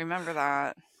 remember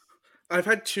that." I've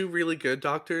had 2 really good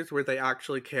doctors where they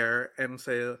actually care and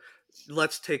say,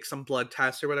 "Let's take some blood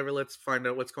tests or whatever, let's find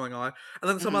out what's going on." And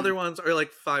then some Mhm. other ones are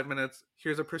like, "5 minutes,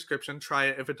 here's a prescription, try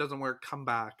it, if it doesn't work, come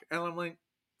back." And I'm like,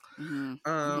 Mhm.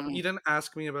 Mhm. You didn't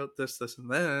ask me about this, this, and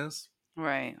this.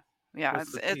 Right. Yeah, What's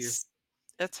it's the tea?" it's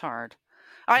it's hard.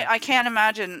 Yeah. I can't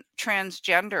imagine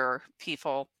transgender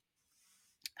people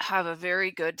have a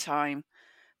very good time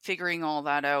figuring all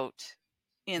that out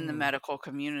in the Mhm. medical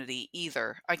community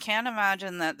either. I can't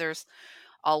imagine that there's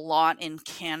a lot in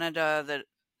Canada that,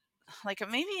 like,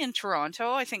 maybe in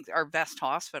Toronto. I think our best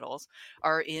hospitals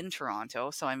are in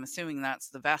Toronto, so I'm assuming that's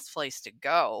the best place to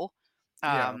go.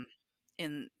 Yeah, Um,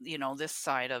 in this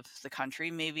side of the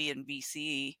country, maybe in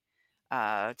BC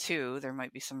too, there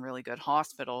might be some really good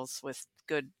hospitals with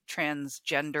good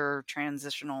transgender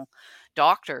transitional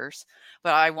doctors.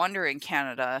 But I wonder in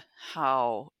Canada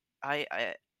how I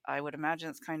I, I would imagine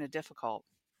it's kind of difficult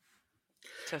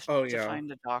oh, to yeah.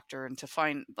 find a doctor and to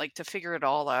find, like, to figure it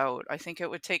all out. I think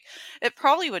it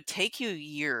probably would take you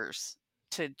years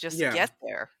to just Yeah, get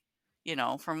there,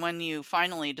 from when you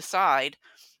finally decide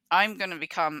I'm going to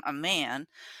become a man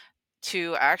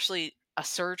to actually a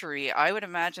surgery. I would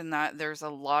imagine that there's a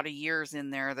lot of years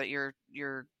in there that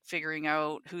you're figuring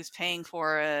out who's paying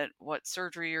for it, what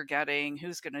surgery you're getting,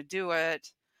 who's going to do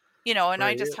it. And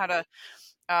I just right? had a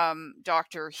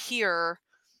doctor here,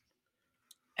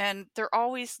 and they're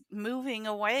always moving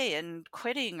away and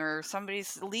quitting, or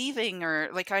somebody's leaving, or,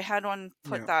 like, I had one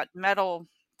put Yeah. that metal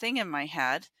thing in my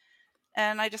head,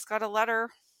 and I just got a letter,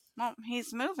 well,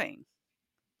 he's moving.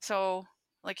 So,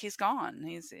 like, he's gone.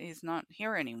 He's not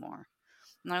here anymore.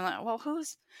 And I'm like, "Well,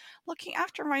 who's looking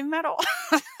after my metal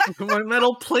My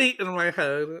metal plate in my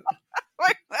head.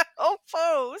 my metal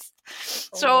post?"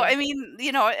 So, Oh, I mean,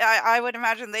 I would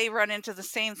imagine they run into the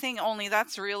same thing, only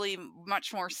that's really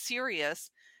much more serious.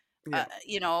 yeah,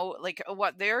 Like,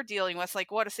 what they're dealing with.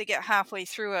 Like, what if they get halfway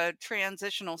through a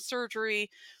transitional surgery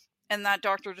and that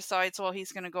doctor decides, well,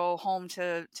 he's going to go home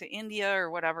to India,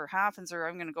 or whatever happens, or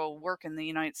I'm going to go work in the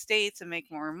United States and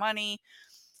make more money.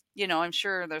 I'm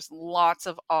sure there's lots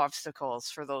of obstacles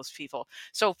for those people.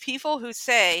 So people who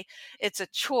say it's a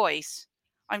choice,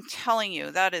 I'm telling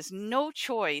you, that is no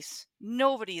choice.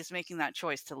 Nobody is making that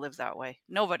choice to live that way.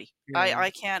 Nobody. I yeah.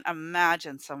 I can't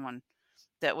imagine someone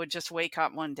that would just wake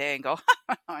up one day and go,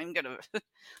 I'm gonna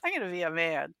I'm gonna be a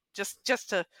man just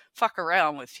to fuck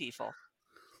around with people.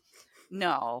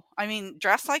 No. I mean,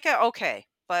 dress like it, okay,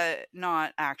 but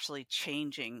not actually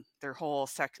changing their whole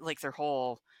their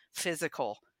whole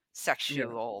physical,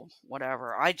 Yeah. sexual,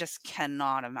 whatever. I just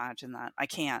cannot imagine that. I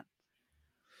can't.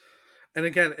 And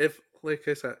again, if like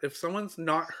I said, if someone's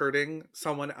not hurting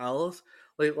someone else,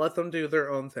 like let them do their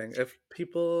own thing. If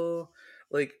people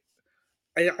like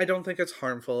I don't think it's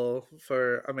harmful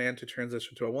for a man to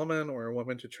transition to a woman or a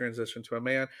woman to transition to a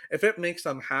man. If it makes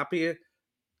them happy,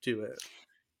 do it.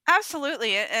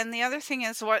 Absolutely. And the other thing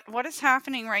is, what is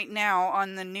happening right now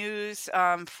on the news,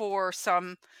 for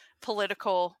some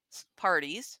political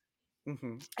parties,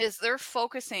 Hmm. is they're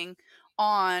focusing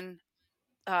on,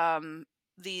 um,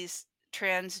 these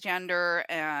transgender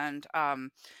and,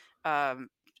 um,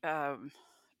 um,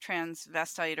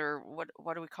 transvestite, or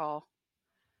what do we call,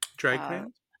 Drag uh,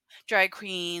 queens? drag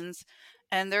queens,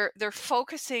 and they're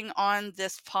focusing on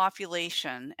this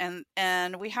population,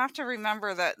 and we have to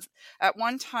remember that at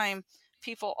one time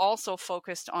people also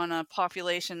focused on a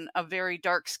population of very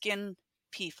dark skinned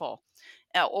people,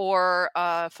 or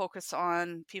focus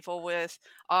on people with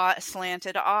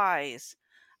slanted eyes,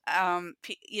 and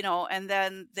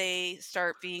then they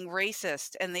start being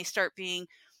racist, and they start being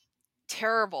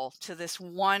terrible to this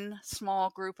one small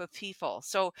group of people.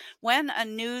 So when a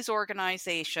news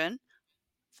organization,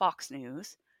 Fox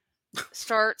News,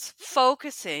 starts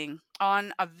focusing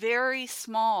on a very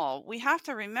small, we have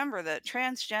to remember that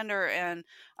transgender and,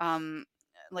 um,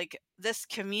 like, this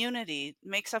community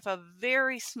makes up a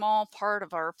very small part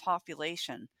of our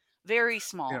population. Very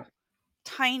Yeah. small,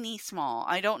 tiny small.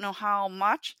 I don't know how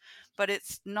much, but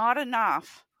it's not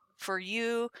enough for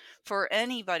you, for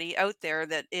anybody out there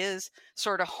that is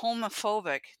sort of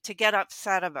homophobic, to get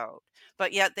upset about.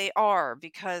 But yet they are,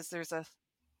 because there's a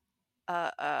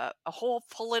whole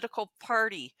political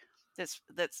party that's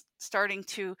starting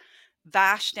to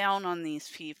bash down on these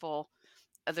people.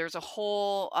 There's a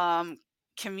whole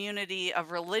community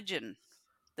of religion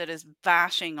that is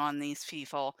bashing on these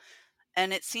people,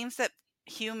 and it seems that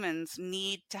humans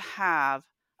need to have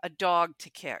a dog to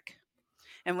kick.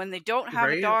 And when they don't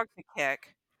have a Right? dog to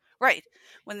kick, right,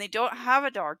 when they don't have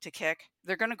a dog to kick,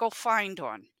 they're going to go find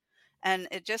one. And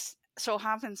it just so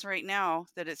happens right now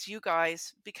that it's you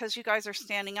guys, because you guys are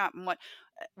standing up. And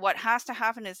what has to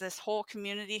happen is this whole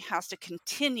community has to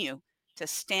continue to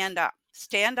stand up,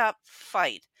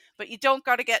 fight. But you don't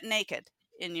got to get naked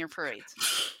in your parades.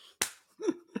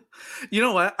 You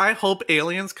know what? I hope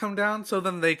aliens come down so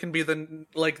then they can be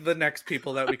the next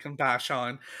people that we can bash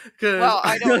on. Because Well,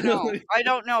 I don't know. I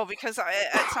don't know because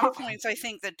at some points I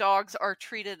think that dogs are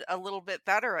treated a little bit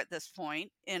better at this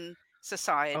point in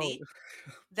oh, society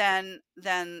than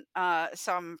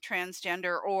some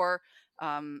transgender or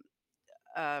um,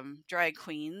 drag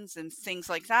queens and things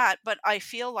like that. But I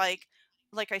feel like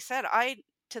I said, I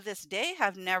to this day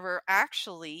have never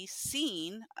actually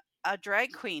seen a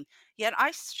drag queen. Yet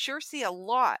I sure see a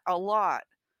lot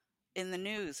in the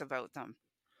news about them.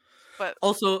 But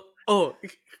also,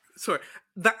 sorry.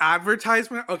 The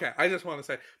advertisement. Okay, I just want to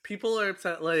say people are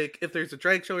upset. Like if there's a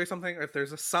drag show or something, or if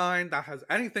there's a sign that has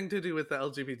anything to do with the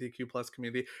LGBTQ plus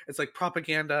community, it's like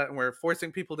propaganda, and we're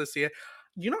forcing people to see it.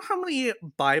 You know how many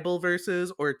Bible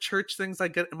verses or church things I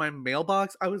get in my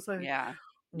mailbox? I was like, yeah,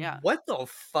 yeah. what the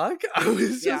fuck? I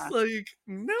was just Yeah. like,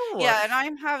 no. Yeah, and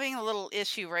I'm having a little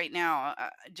issue right now,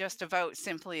 just about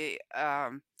simply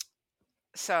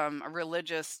some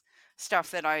religious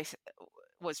stuff that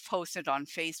was posted on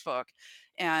Facebook,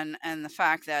 and the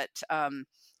fact that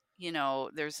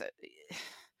there's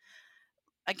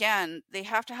again they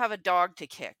have to have a dog to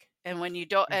kick, and when you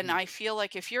don't, and Mhm. I feel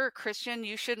like if you're a Christian,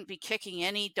 you shouldn't be kicking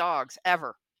any dogs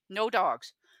ever. No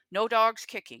dogs, no dogs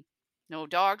kicking, no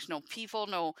dogs, no people,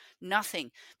 no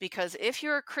nothing. Because if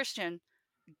you're a Christian,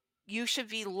 you should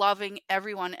be loving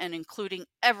everyone and including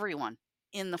everyone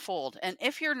in the fold. And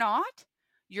if you're not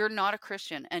a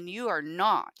Christian and you are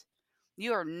not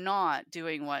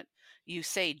doing what you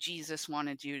say Jesus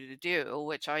wanted you to do,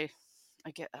 which I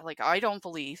get like I don't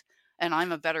believe, and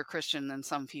I'm a better Christian than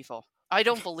some people. I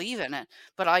don't believe in it,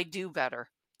 but I do better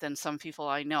than some people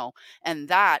I know. And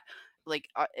that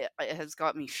it has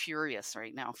got me furious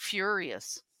right now.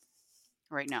 Furious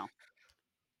right now.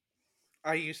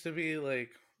 I used to be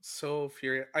like so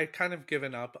furious. I kind of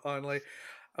given up on like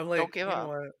I'm Don't like, give you know up.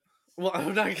 what? Well,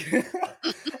 I'm not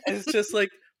it's just like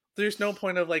there's no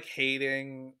point of like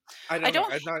hating. I I don't know. don't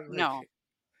I'm not like no.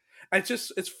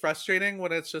 it's frustrating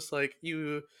when it's just like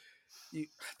you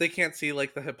they can't see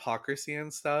like the hypocrisy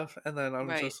and stuff and then I'm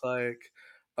Right. just like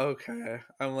okay.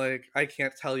 I'm like I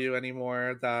can't tell you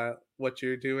anymore that what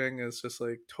you're doing is just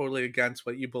like totally against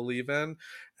what you believe in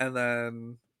and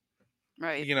then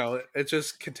Right. it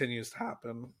just continues to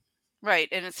happen. Right,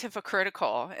 and it's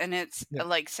hypocritical, and it's Yeah.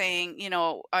 like saying,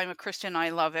 "I'm a Christian, I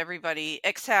love everybody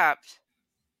except."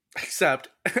 Except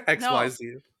No.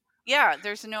 XYZ. Yeah,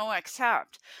 there's no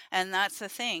except, and that's the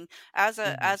thing. As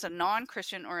a Mhm. as a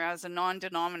non-Christian or as a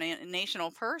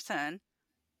non-denominational person,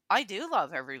 I do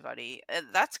love everybody.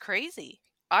 That's crazy.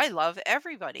 I love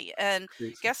everybody, and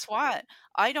Crazy. guess what?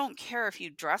 I don't care if you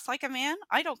dress like a man,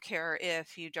 I don't care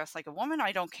if you dress like a woman,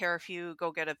 I don't care if you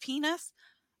go get a penis.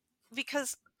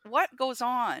 Because what goes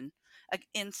on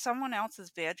in someone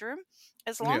else's bedroom,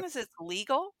 as Yeah. long as it's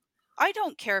legal, I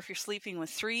don't care if you're sleeping with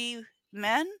three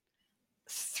men,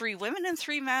 three women and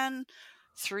three men,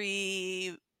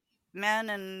 three men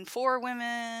and four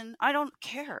women. I don't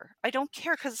care. I don't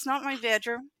care because it's not my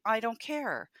bedroom. I don't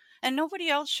care. And nobody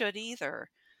else should either.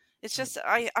 It's Mm. just,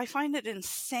 I find it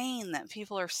insane that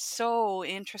people are so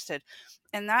interested.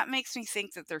 And that makes me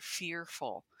think that they're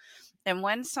fearful, and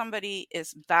when somebody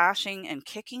is bashing and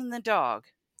kicking the dog,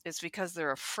 it's because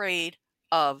they're afraid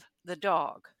of the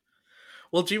dog.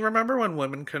 Well, do you remember when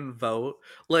women couldn't vote?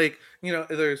 Like,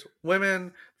 there's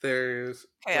women, there's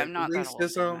Hey, like I'm not that old,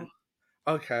 racism. Damon.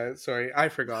 Okay, sorry, I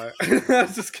forgot. I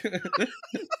was just kidding.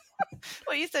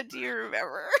 Well, you said, do you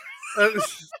remember?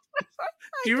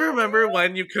 Do I you don't remember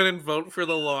when you couldn't vote for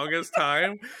the longest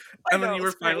time I and then know, it you was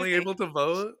were finally crazy. able to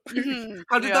vote? Mhm.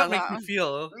 How did Yeah, that make that you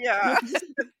feel? yeah.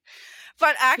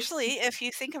 But actually, if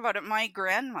you think about it, my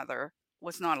grandmother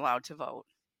was not allowed to vote,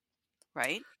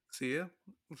 right? See?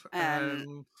 And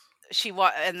And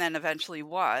and then eventually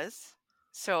was.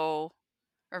 So,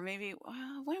 or maybe,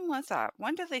 when was that?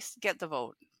 When did they get the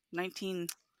vote? 1917?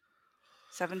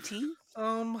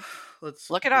 um let's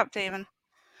Look it look. up, Damon.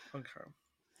 Okay.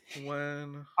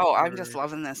 When Oh, I'm just were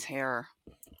loving this hair.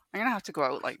 I'm gonna have to go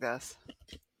out like this.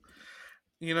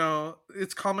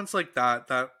 it's comments like that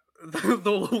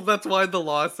that's why the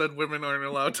law said women aren't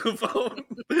allowed to vote.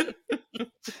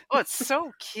 Oh, it's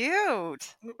so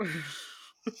cute.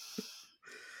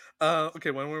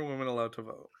 Okay, when were women allowed to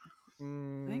vote?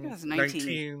 I think it was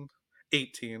 19.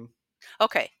 1918.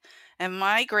 Okay. And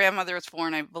my grandmother was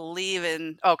born, I believe,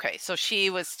 okay, so she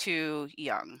was too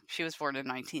young. She was born in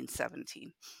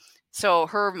 1917. So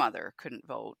her mother couldn't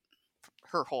vote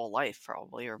her whole life,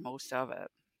 probably, or most of it.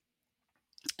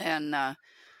 And I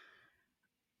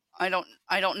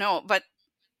don't know, but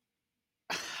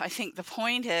I think the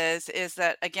point is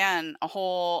that, again, a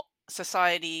whole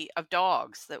society of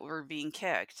dogs that were being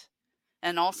kicked.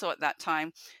 And also at that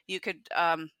time, you could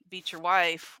beat your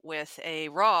wife with a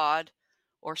rod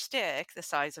or stick the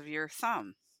size of your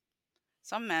thumb.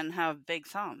 Some men have big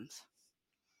thumbs.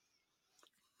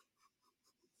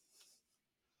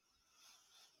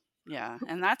 Yeah,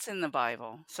 and that's in the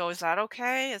Bible. So is that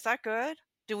okay? Is that good?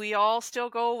 Do we all still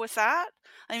go with that?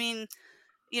 I mean,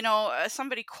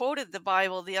 somebody quoted the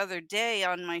Bible the other day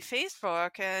on my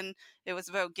Facebook, and it was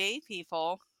about gay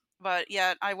people. But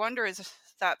yet, I wonder, is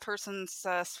that person's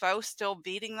spouse still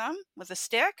beating them with a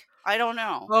stick? I don't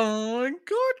know. Oh my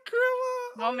god,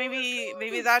 Grandma! Well, Oh my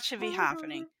maybe god, that that's should be so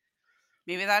happening. bad.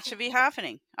 Maybe that should be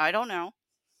happening. I don't know.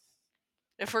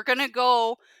 If we're gonna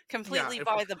go Yeah, completely if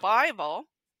we're by the Bible,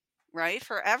 right,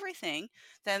 for everything,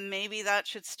 then maybe that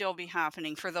should still be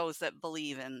happening for those that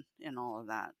believe in all of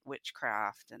that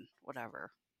witchcraft and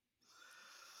whatever.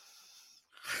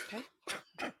 Okay,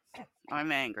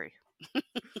 I'm angry.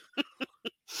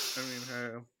 I mean,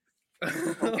 hey.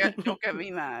 Don't get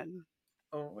me mad.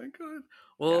 Oh my god.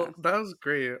 Yeah. Well, that was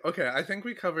great. Okay, I think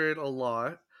we covered a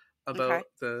lot Okay. about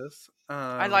this.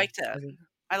 I liked I it. think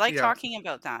I like yeah, talking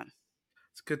about that.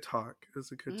 it's a good talk. It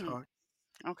was a good Mhm. talk.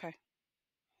 Okay.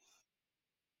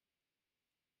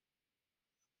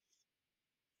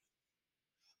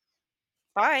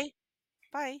 Bye.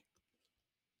 Bye.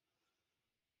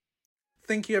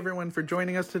 Thank you everyone for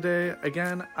joining us today.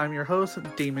 Again, I'm your host,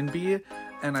 Damon B,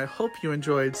 and I hope you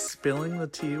enjoyed spilling the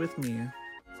tea with me.